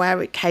working out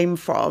where it came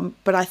from,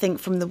 but I think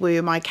from the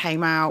womb I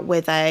came out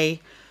with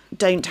a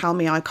don't tell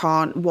me I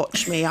can't,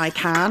 watch me I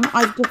can.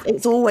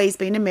 It's always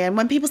been in me. And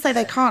when people say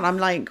they can't, I'm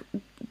like,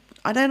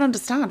 I don't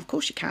understand. Of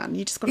course you can.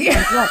 You just got to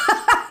find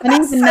it. And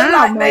even so now,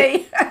 like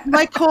me.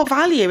 my core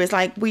value is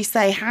like, we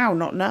say how,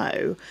 not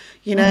no,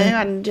 you know,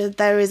 and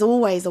there is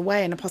always a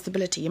way and a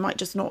possibility. You might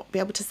just not be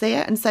able to see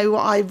it. And so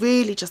what I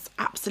really just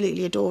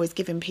absolutely adore is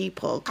giving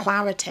people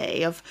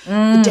clarity of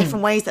the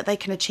different ways that they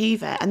can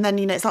achieve it. And then,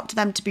 you know, it's up to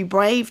them to be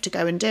brave to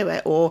go and do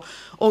it, or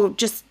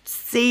just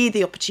see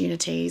the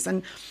opportunities.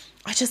 And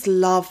I just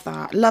love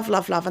that. Love.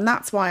 And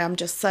that's why I'm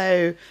just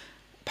so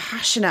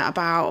passionate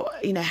about,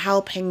 you know,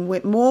 helping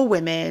with more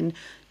women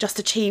just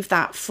achieve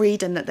that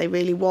freedom that they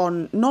really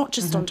want, not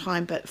just on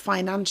time, but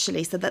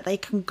financially, so that they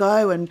can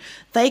go and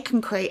they can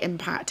create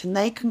impact and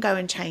they can go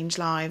and change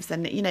lives.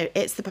 And, you know,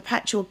 it's the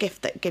perpetual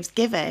gift that gives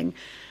giving.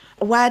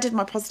 Where did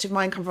my positive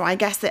mind come from? I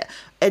guess it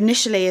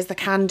initially is the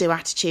can-do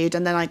attitude.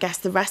 And then I guess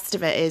the rest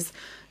of it is,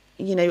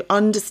 you know,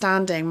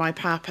 understanding my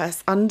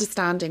purpose,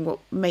 understanding what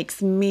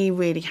makes me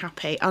really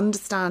happy,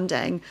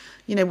 understanding,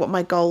 you know, what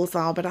my goals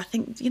are. But I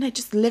think, you know,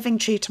 just living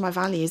true to my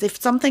values.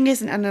 If something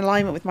isn't in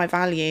alignment with my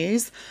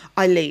values,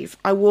 I leave,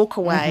 I walk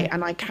away,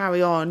 and I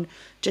carry on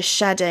just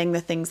shedding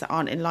the things that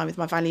aren't in line with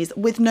my values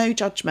with no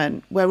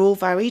judgment. We're all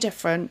very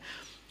different.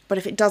 But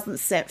if it doesn't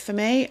sit for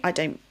me, I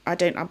don't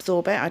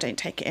absorb it, I don't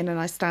take it in, and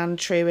I stand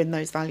true in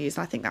those values.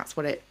 And I think that's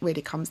what it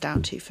really comes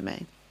down to for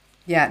me.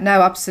 Yeah,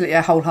 no, absolutely.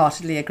 I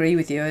wholeheartedly agree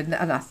with you. And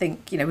I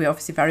think, you know, we're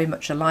obviously very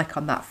much alike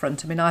on that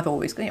front. I mean, I've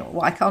always, you know,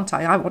 why can't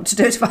I? I want to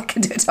do it. If I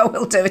can do it, I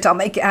will do it. I'll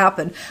make it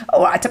happen.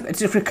 Oh, I want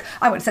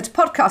to set a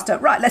podcast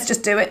up. Right, let's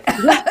just do it.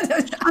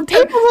 And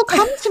people will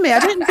come to me. I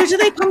don't know, do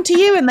they come to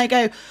you and they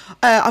go,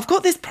 I've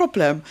got this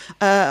problem,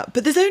 but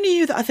there's only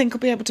you that I think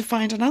will be able to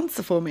find an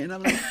answer for me. And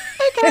I'm like,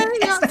 okay.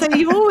 Yeah. So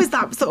you're always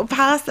that sort of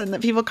person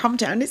that people come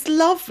to, and it's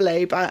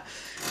lovely. But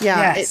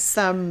yeah, yes. It's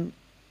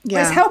Well,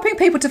 it's helping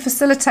people to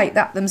facilitate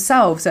that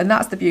themselves, and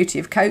that's the beauty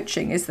of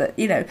coaching, is that,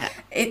 you know,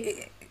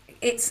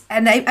 it's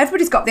and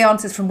everybody's got the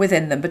answers from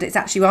within them, but it's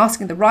actually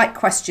asking the right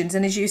questions.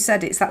 And as you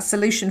said, it's that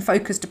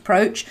solution-focused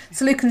approach,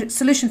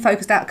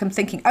 solution-focused outcome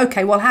thinking.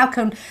 Okay, well, how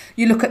can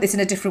you look at this in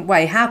a different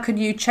way? How can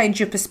you change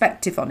your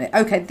perspective on it?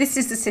 Okay, this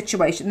is the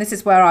situation. This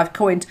is where I've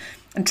coined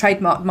and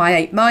trademarked my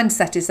 8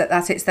 mindset, is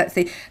that's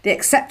the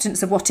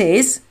acceptance of what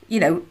is. You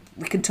know,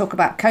 we can talk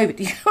about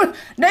COVID.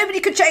 Nobody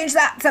could change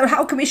that. So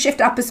how can we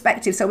shift our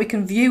perspective so we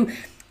can view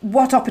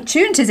what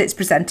opportunities it's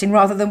presenting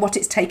rather than what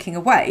it's taking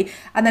away,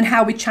 and then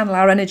how we channel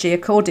our energy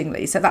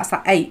accordingly. So that's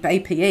that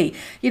APE,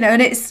 you know,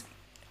 and it's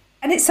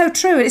so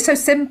true, and it's so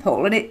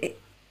simple, and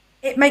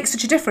it makes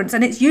such a difference.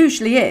 And it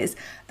usually is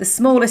the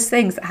smallest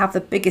things that have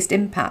the biggest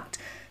impact.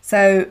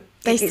 So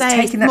they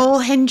say small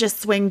hinges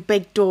swing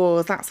big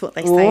doors. That's what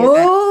they say.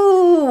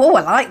 Oh,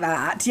 I like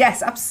that.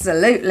 Yes,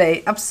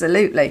 absolutely.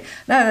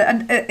 No,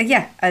 and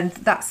and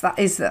that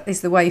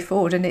is the way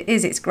forward. And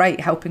it's great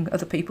helping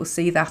other people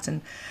see that.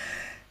 And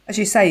as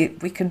you say,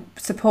 we can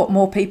support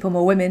more people,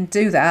 more women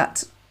do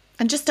that.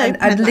 And just open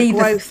that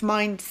growth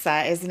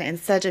mindset, isn't it?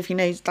 Instead of, you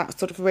know, that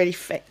sort of really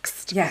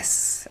fixed.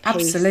 Yes,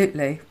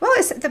 absolutely. Well,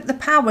 it's the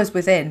power's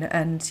within.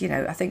 And, you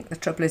know, I think the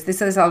trouble is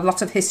there's a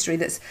lot of history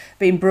that's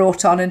been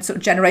brought on, and sort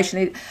of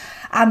generationally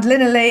and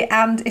linearly.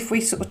 And if we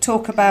sort of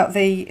talk about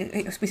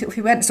if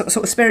we went sort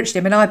of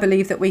spiritually, I mean, I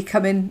believe that we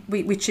come in,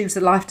 we choose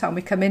the lifetime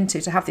we come into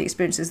to have the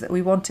experiences that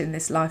we want in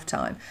this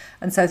lifetime.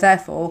 And so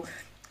therefore,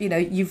 you know,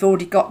 you've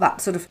already got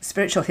that sort of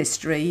spiritual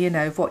history, you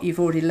know, of what you've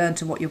already learnt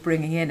and what you're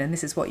bringing in, and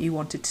this is what you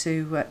wanted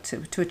to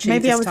achieve.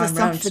 Maybe this I was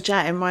time a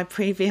suffragette in my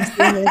previous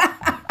years.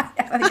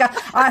 I think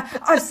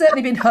I've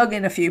certainly been hung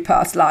in a few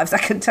past lives, I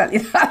can tell you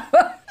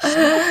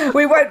that.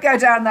 We won't go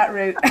down that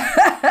route.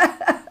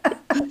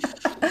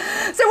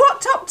 So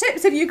what top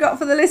tips have you got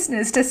for the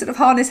listeners to sort of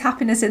harness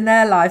happiness in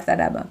their life then,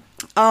 Emma?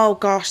 Oh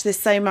gosh, there's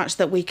so much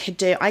that we could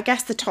do. I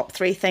guess the top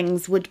 3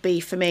 things would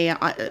be, for me,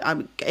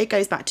 it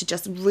goes back to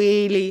just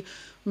really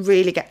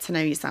get to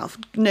know yourself,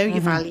 know your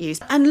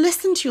values, and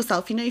listen to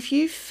yourself. You know, if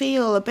you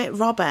feel a bit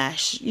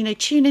rubbish, you know,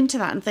 tune into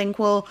that and think,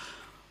 well,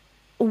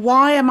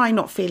 why am I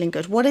not feeling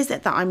good? What is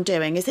it that I'm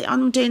doing? Is it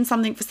I'm doing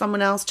something for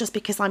someone else just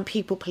because I'm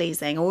people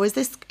pleasing, or is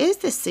this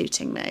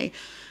suiting me?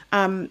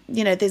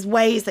 You know, there's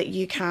ways that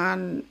you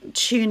can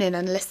tune in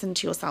and listen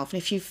to yourself. And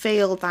if you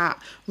feel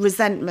that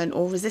resentment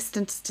or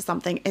resistance to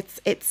something,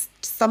 it's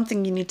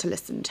something you need to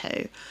listen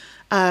to,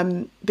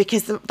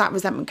 because that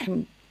resentment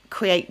can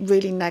create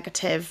really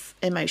negative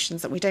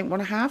emotions that we don't want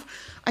to have.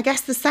 I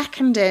guess the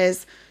second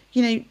is,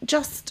 you know,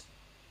 just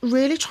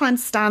really try and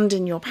stand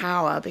in your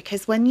power,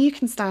 because when you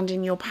can stand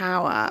in your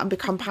power and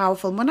become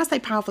powerful, and when I say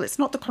powerful, it's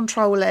not the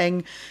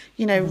controlling,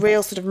 you know,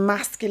 real sort of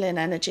masculine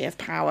energy of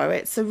power.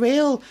 It's a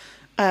real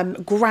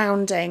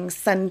grounding,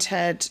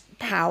 centered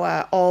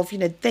power of, you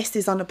know, this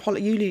is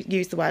you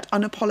use the word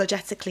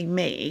unapologetically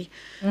me.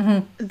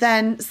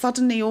 Then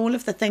suddenly all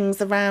of the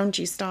things around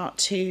you start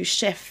to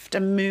shift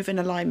and move in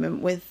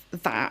alignment with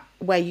that,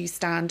 where you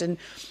stand, and,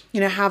 you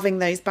know, having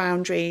those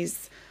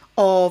boundaries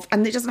of,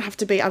 and it doesn't have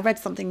to be, I read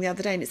something the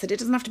other day and it said it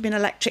doesn't have to be an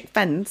electric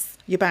fence,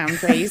 your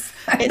boundaries.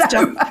 It's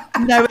just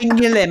knowing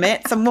your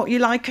limits and what you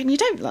like and you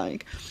don't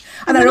like.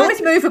 And they're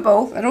always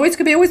movable. They're always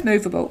going to be always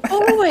movable.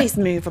 Always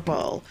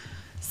movable.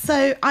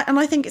 So,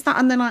 I think it's that.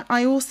 And then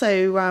I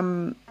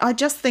also, I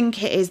just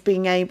think it is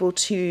being able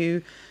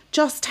to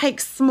just take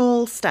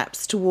small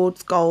steps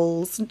towards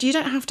goals. You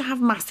don't have to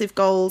have massive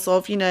goals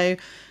of, I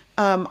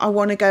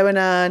want to go and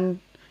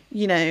earn,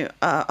 a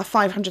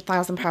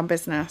 £500,000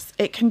 business.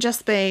 It can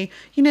just be,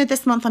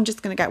 this month I'm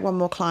just going to get one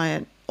more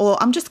client,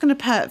 or I'm just going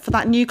to put for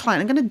that new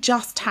client, I'm going to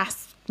just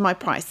test my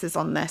prices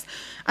on this.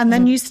 And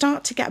then you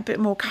start to get a bit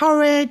more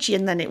courage,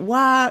 and then it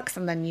works,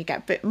 and then you get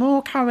a bit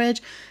more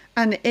courage.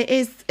 And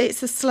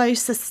it's a slow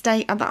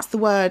sustain, and that's the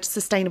word,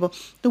 sustainable.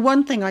 The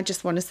one thing I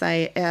just want to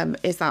say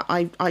is that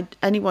I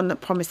anyone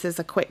that promises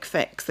a quick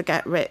fix, a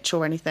get rich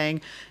or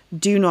anything,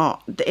 do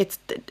not.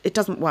 It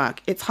doesn't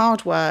work. It's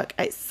hard work.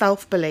 It's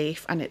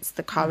self-belief, and it's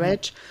the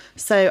courage.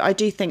 So I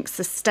do think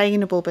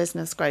sustainable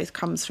business growth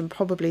comes from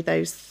probably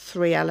those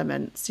three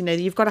elements.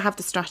 You've got to have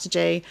the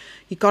strategy,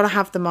 you've got to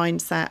have the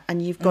mindset,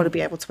 and you've got to be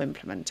able to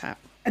implement it.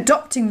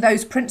 Adopting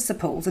those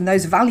principles and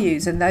those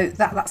values and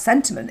that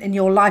sentiment in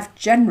your life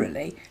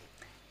generally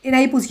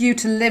enables you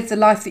to live the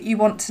life that you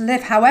want to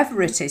live,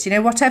 however it is.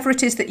 Whatever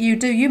it is that you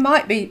do, you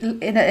might be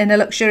in a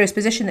luxurious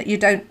position that you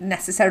don't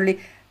necessarily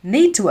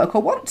need to work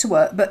or want to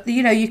work, but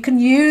you can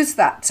use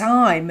that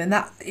time and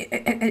that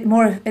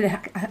more. I'm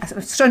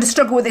trying to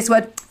struggle with this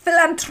word,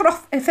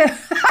 philanthropic. Is that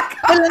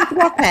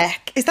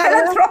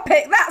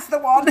philanthropic? That's the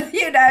one.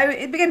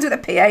 It begins with a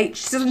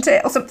PH, doesn't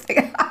it, or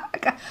something?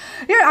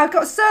 I've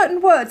got certain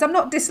words. I'm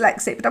not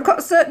dyslexic, but I've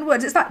got certain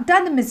words. It's like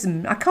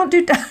dynamism. I can't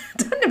do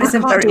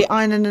dynamism. I can't do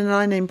iron and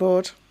ironing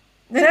board.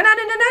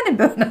 Ironing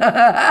board.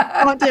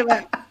 Can't do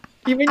it.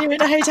 When you're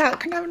in a hotel,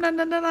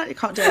 no, you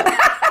can't do it.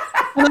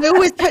 And I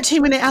always put too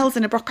many L's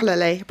in a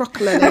broccoli.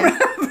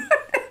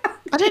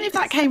 I don't know if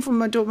that came from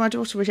my daughter. My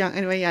daughter was young.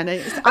 Anyway,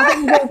 no. I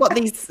think we've all got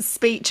these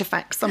speech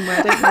effects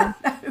somewhere, don't we? No.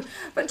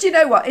 But do you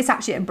know what? It's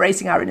actually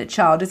embracing our inner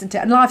child, isn't it?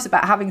 And life's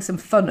about having some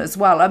fun as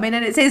well. And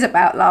it is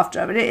about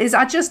laughter. It is.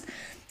 I just,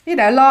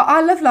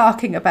 I love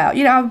larking about.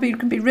 I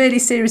can be really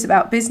serious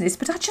about business,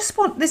 but I just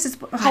want, this is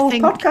a whole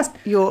podcast.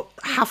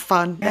 Have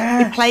fun.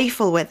 Yeah. Be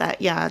playful with it.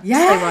 Yeah.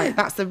 Yeah. So right.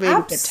 That's a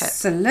really good tip.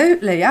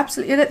 Absolutely.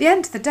 And at the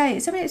end of the day,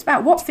 it's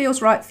about what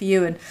feels right for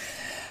you, and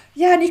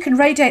you can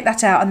radiate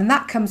that out, and then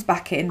that comes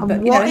back in. And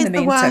but what in is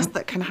the worst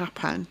that can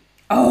happen?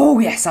 Oh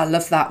yes, I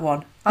love that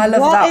one.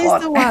 What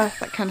is the worst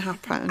that can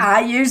happen?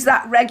 I use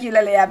that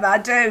regularly, Emma. I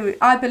do.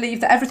 I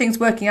believe that everything's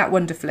working out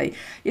wonderfully.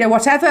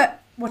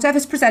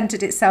 Whatever's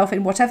presented itself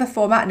in whatever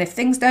format, and if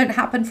things don't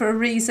happen for a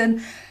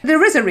reason,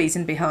 there is a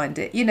reason behind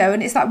it,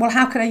 and it's like, well,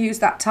 how can I use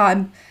that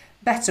time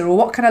better, or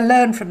what can I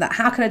learn from that?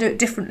 How can I do it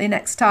differently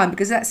next time?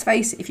 Because let's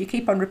face it, if you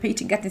keep on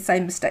repeating, getting the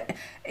same mistake,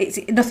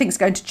 nothing's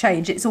going to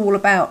change. It's all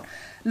about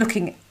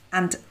looking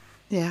and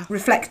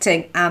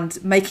reflecting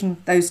and making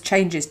those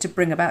changes to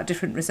bring about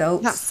different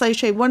results. That's so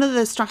true. One of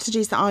the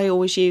strategies that I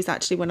always use,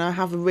 actually, when I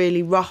have a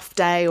really rough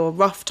day or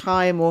rough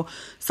time, or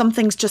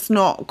something's just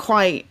not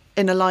quite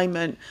in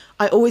alignment,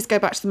 I always go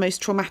back to the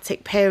most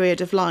traumatic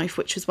period of life,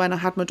 which was when I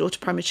had my daughter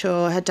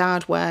premature, her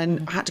dad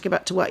went, I had to go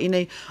back to work.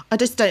 I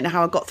just don't know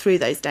how I got through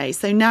those days.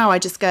 So now I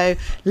just go,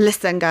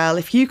 listen, girl,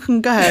 if you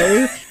can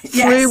go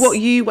through what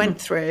you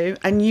went through,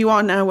 and you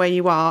are now where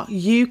you are,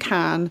 you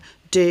can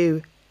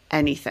do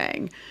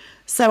anything.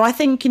 So I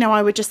think,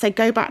 I would just say,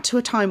 go back to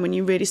a time when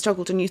you really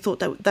struggled and you thought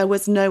that there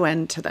was no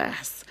end to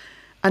this,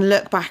 and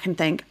look back and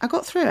think, I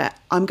got through it.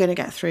 I'm going to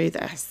get through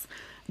this.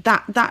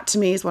 That to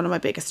me is one of my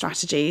biggest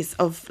strategies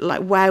of,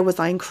 like, where was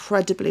I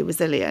incredibly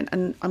resilient,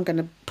 and I'm going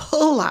to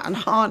pull that and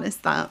harness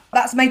that.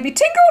 That's made me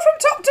tingle from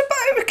top to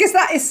bottom, because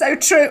that is so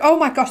true. Oh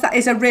my gosh, that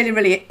is a really,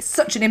 really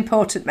such an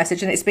important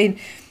message, and it's been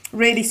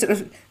really sort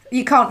of,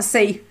 you can't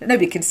see,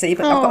 nobody can see,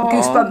 but I've got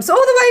goosebumps all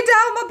the way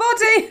down my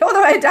body, all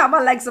the way down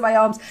my legs and my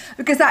arms,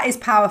 because that is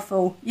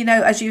powerful.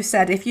 As you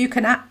said, if you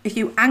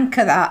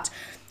anchor that,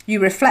 you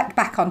reflect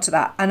back onto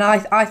that. And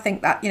I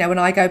think that, when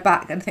I go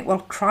back and think, well,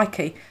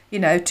 crikey,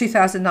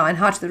 2009,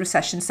 height of the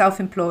recession,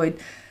 self-employed,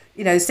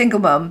 single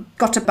mum,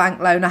 got a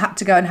bank loan. I had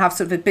to go and have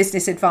sort of a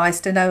business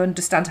advice to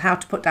understand how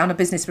to put down a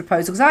business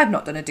proposal, because I've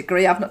not done a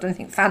degree, I've not done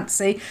anything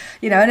fancy,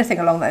 anything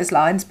along those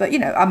lines. But,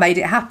 I made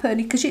it happen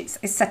because it's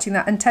setting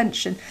that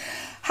intention.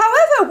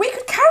 However, we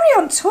could carry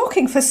on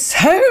talking for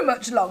so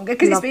much longer,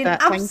 because it's been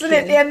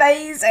absolutely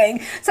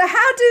amazing. So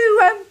how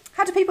do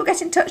people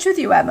get in touch with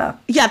you, Emma?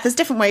 Yeah, there's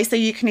different ways. So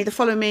you can either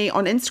follow me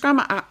on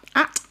Instagram at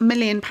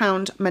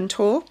 £1,000,000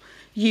 Mentor.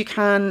 You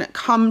can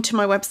come to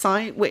my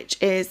website, which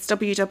is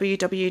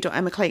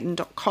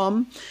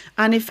www.emmaclayton.com.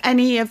 And if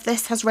any of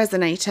this has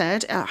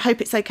resonated, I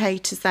hope it's okay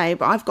to say,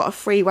 but I've got a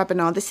free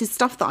webinar. This is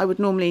stuff that I would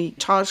normally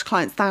charge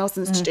clients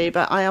thousands to do,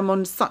 but I am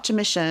on such a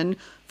mission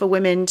for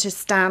women to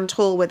stand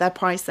tall with their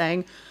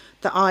pricing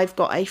that I've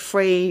got a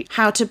free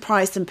how to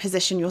price and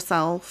position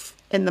yourself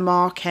in the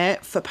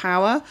market for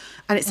power,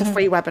 and it's a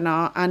free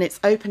webinar, and it's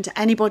open to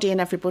anybody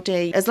and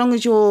everybody. As long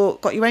as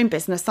you've got your own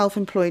business,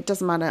 self-employed,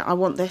 doesn't matter. I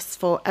want this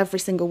for every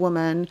single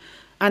woman,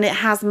 and it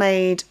has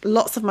made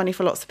lots of money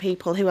for lots of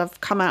people who have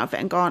come out of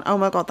it and gone, oh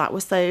my god, that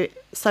was so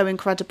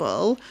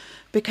incredible,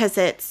 because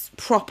it's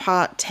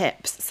proper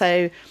tips.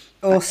 So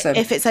awesome.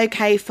 If it's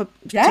okay for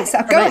yes,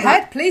 go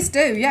ahead, please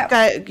do.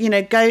 Yeah,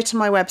 go to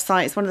my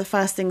website. It's one of the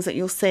first things that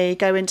you'll see.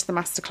 Go into the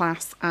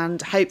masterclass,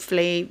 and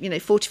hopefully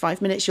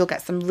 45 minutes you'll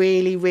get some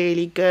really,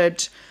 really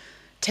good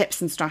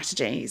tips and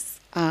strategies.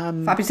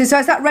 Fabulous. So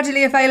is that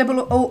readily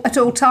available at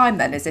all time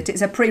then, is it?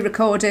 It's a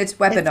pre-recorded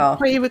webinar? It's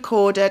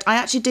pre-recorded. I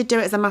actually did do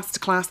it as a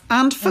masterclass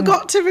and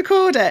forgot to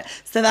record it.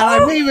 So then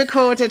I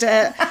re-recorded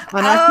it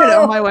and I put it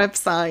on my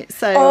website.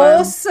 So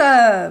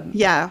awesome.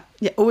 Yeah,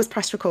 always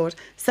press record.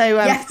 So,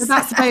 yes. So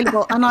that's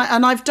available. And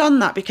I've done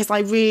that because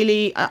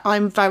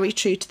I'm very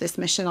true to this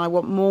mission. I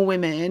want more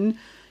women,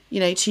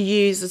 to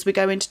use as we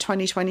go into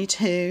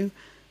 2022,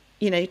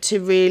 to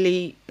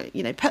really,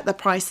 put the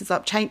prices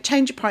up,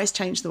 change your price,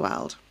 change the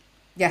world.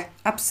 Yeah,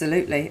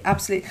 absolutely. Oh,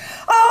 Emma,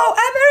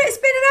 it's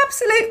been an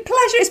absolute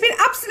pleasure. It's been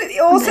absolutely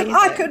awesome. Amazing.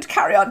 I could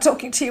carry on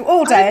talking to you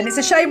all day, and it's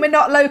a shame we're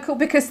not local,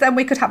 because then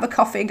we could have a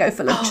coffee and go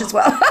for lunch as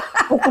well.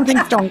 Or something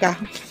stronger.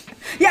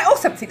 Yeah, or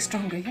something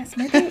stronger, yes,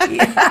 maybe.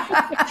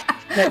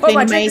 It's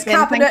been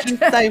amazing. Thank you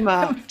so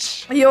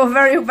much. You're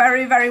very,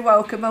 very, very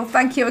welcome. Well,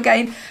 thank you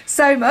again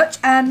so much.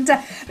 And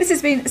this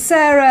has been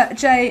Sarah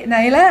J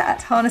Naylor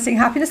at Harnessing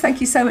Happiness.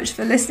 Thank you so much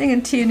for listening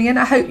and tuning in.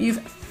 I hope you've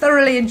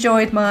thoroughly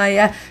enjoyed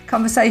my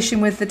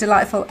conversation with the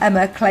delightful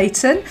Emma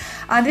Clayton.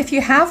 And if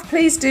you have,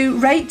 please do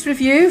rate,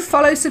 review,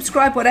 follow,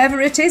 subscribe, whatever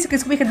it is,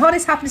 because we can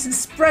harness happiness and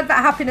spread that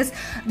happiness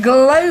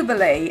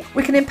globally.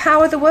 We can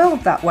empower the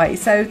world that way.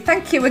 So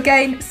thank you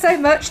again so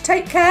much.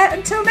 Take care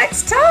until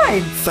next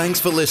time. Thanks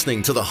for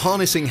listening to the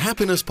Harnessing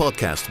Happiness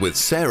podcast with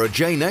Sarah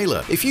J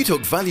Naylor. If you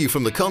took value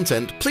from the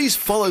content, please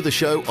follow the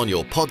show on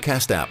your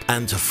podcast app.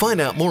 And to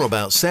find out more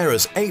about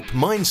Sarah's ape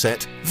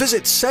mindset,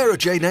 visit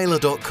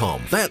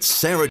sarahjnaylor.com. That's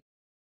Sarah